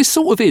death. Well, it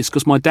sort of is,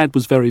 because my dad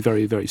was very,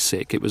 very, very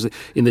sick. It was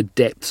in the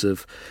depths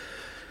of,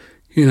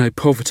 you know,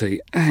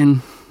 poverty.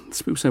 And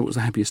people say, what was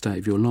the happiest day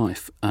of your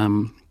life?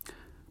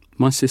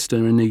 My sister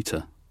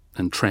Anita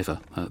and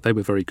Trevor, they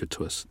were very good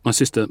to us. My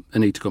sister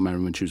Anita got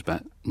married when she was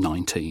about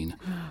 19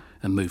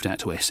 and moved out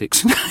to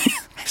Essex.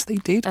 As they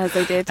did.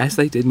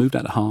 Moved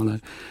out to Harlow.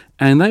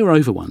 And they were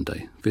over one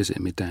day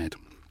visiting my dad.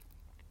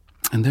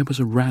 And there was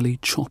a rally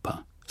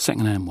chopper,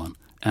 second-hand one,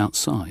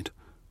 outside.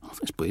 Oh,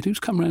 that's weird. Who's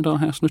come round our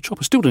house in a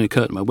chopper? Still didn't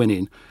occur to me. I went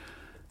in.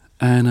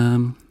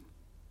 And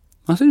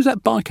I said, who's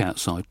that bike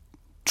outside?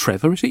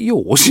 Trevor, is it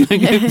yours? You're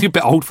a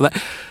bit old for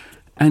that.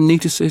 And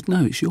Nita said,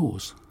 no, it's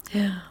yours.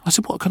 Yeah. I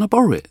said, what, can I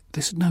borrow it?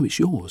 They said, no, it's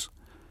yours.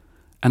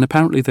 And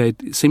apparently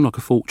it seemed like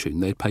a fortune.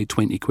 They'd paid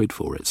 20 quid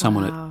for it.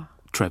 Someone at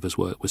Trevor's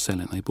work was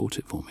selling it. They bought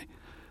it for me.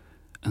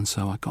 And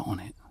so I got on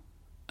it.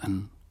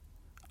 And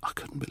I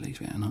couldn't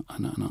believe it. And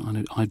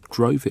I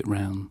drove it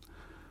round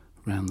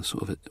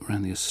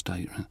the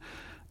estate.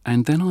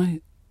 And then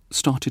I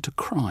started to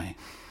cry.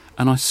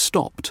 And I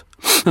stopped.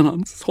 And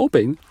I'm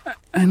sobbing.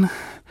 And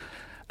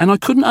I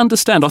couldn't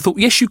understand. I thought,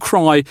 yes, you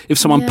cry if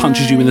someone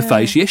punches you in the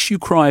face. Yes, you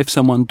cry if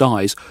someone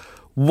dies.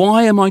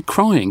 Why am I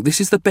crying?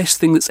 This is the best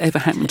thing that's ever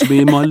happened to me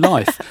in my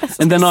life.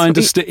 And then I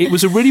understood. It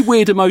was a really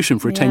weird emotion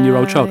for a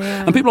 10-year-old child.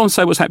 Yeah. And people often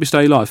say, what's happiest day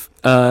of your life?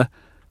 How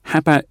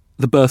about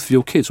the birth of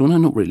your kids? Well, no,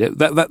 not really.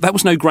 That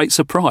was no great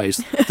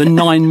surprise. The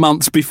 9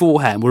 months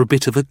beforehand were a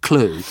bit of a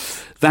clue.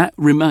 That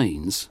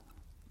remains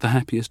the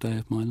happiest day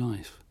of my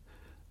life.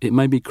 It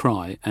made me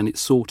cry, and it's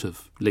sort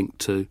of linked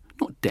to,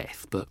 not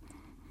death, but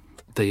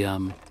the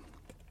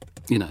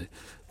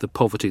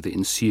poverty that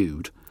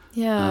ensued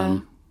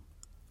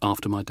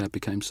after my dad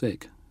became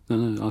sick.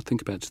 No, I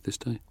think about it to this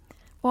day.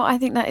 Well, I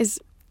think that is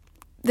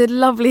the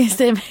loveliest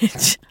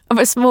image of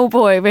a small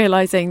boy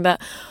realising that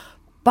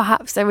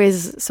perhaps there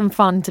is some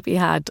fun to be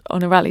had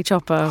on a rally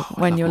chopper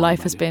when your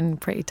life has been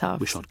pretty tough.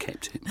 Wish I'd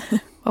kept it.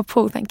 Well,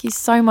 Paul, thank you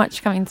so much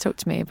for coming to talk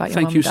to me about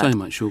your mum and dad. Thank you so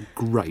much. You're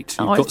great.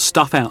 You've got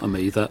stuff out of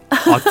me that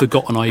I'd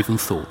forgotten I even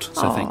thought.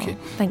 So thank you.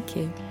 Thank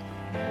you.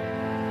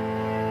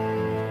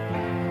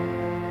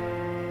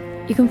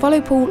 You can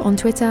follow Paul on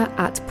Twitter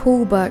at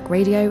Paul Burke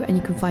Radio, and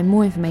you can find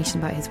more information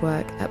about his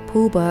work at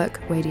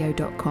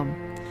paulburkeradio.com.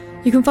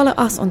 You can follow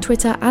us on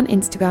Twitter and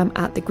Instagram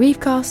at The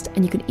Griefcast,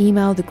 and you can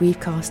email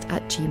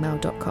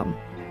thegriefcast@gmail.com.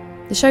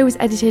 The show was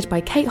edited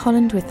by Kate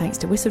Holland with thanks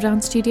to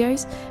Whistledown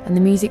Studios, and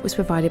the music was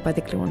provided by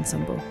the Glue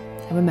Ensemble.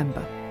 And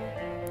remember,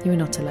 you are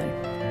not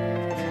alone.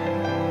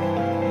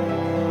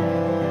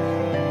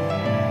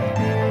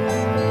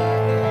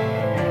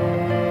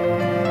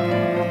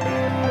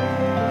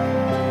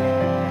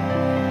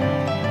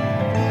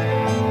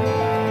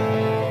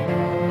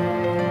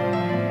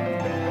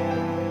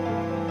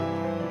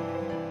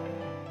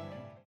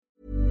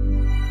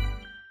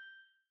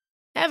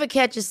 Ever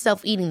catch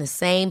yourself eating the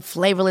same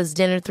flavorless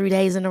dinner 3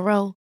 days in a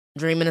row?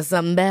 Dreaming of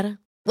something better?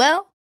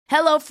 Well,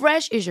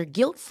 HelloFresh is your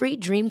guilt-free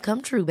dream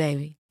come true,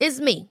 baby.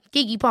 It's me,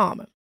 Keke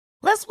Palmer.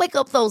 Let's wake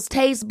up those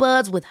taste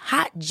buds with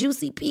hot,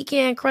 juicy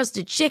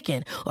pecan-crusted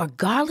chicken or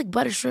garlic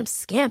butter shrimp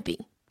scampi.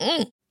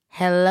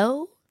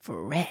 Hello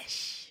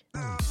Fresh.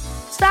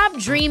 Stop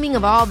dreaming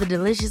of all the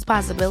delicious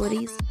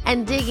possibilities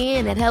and dig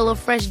in at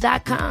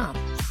HelloFresh.com.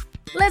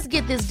 Let's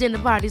get this dinner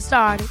party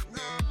started.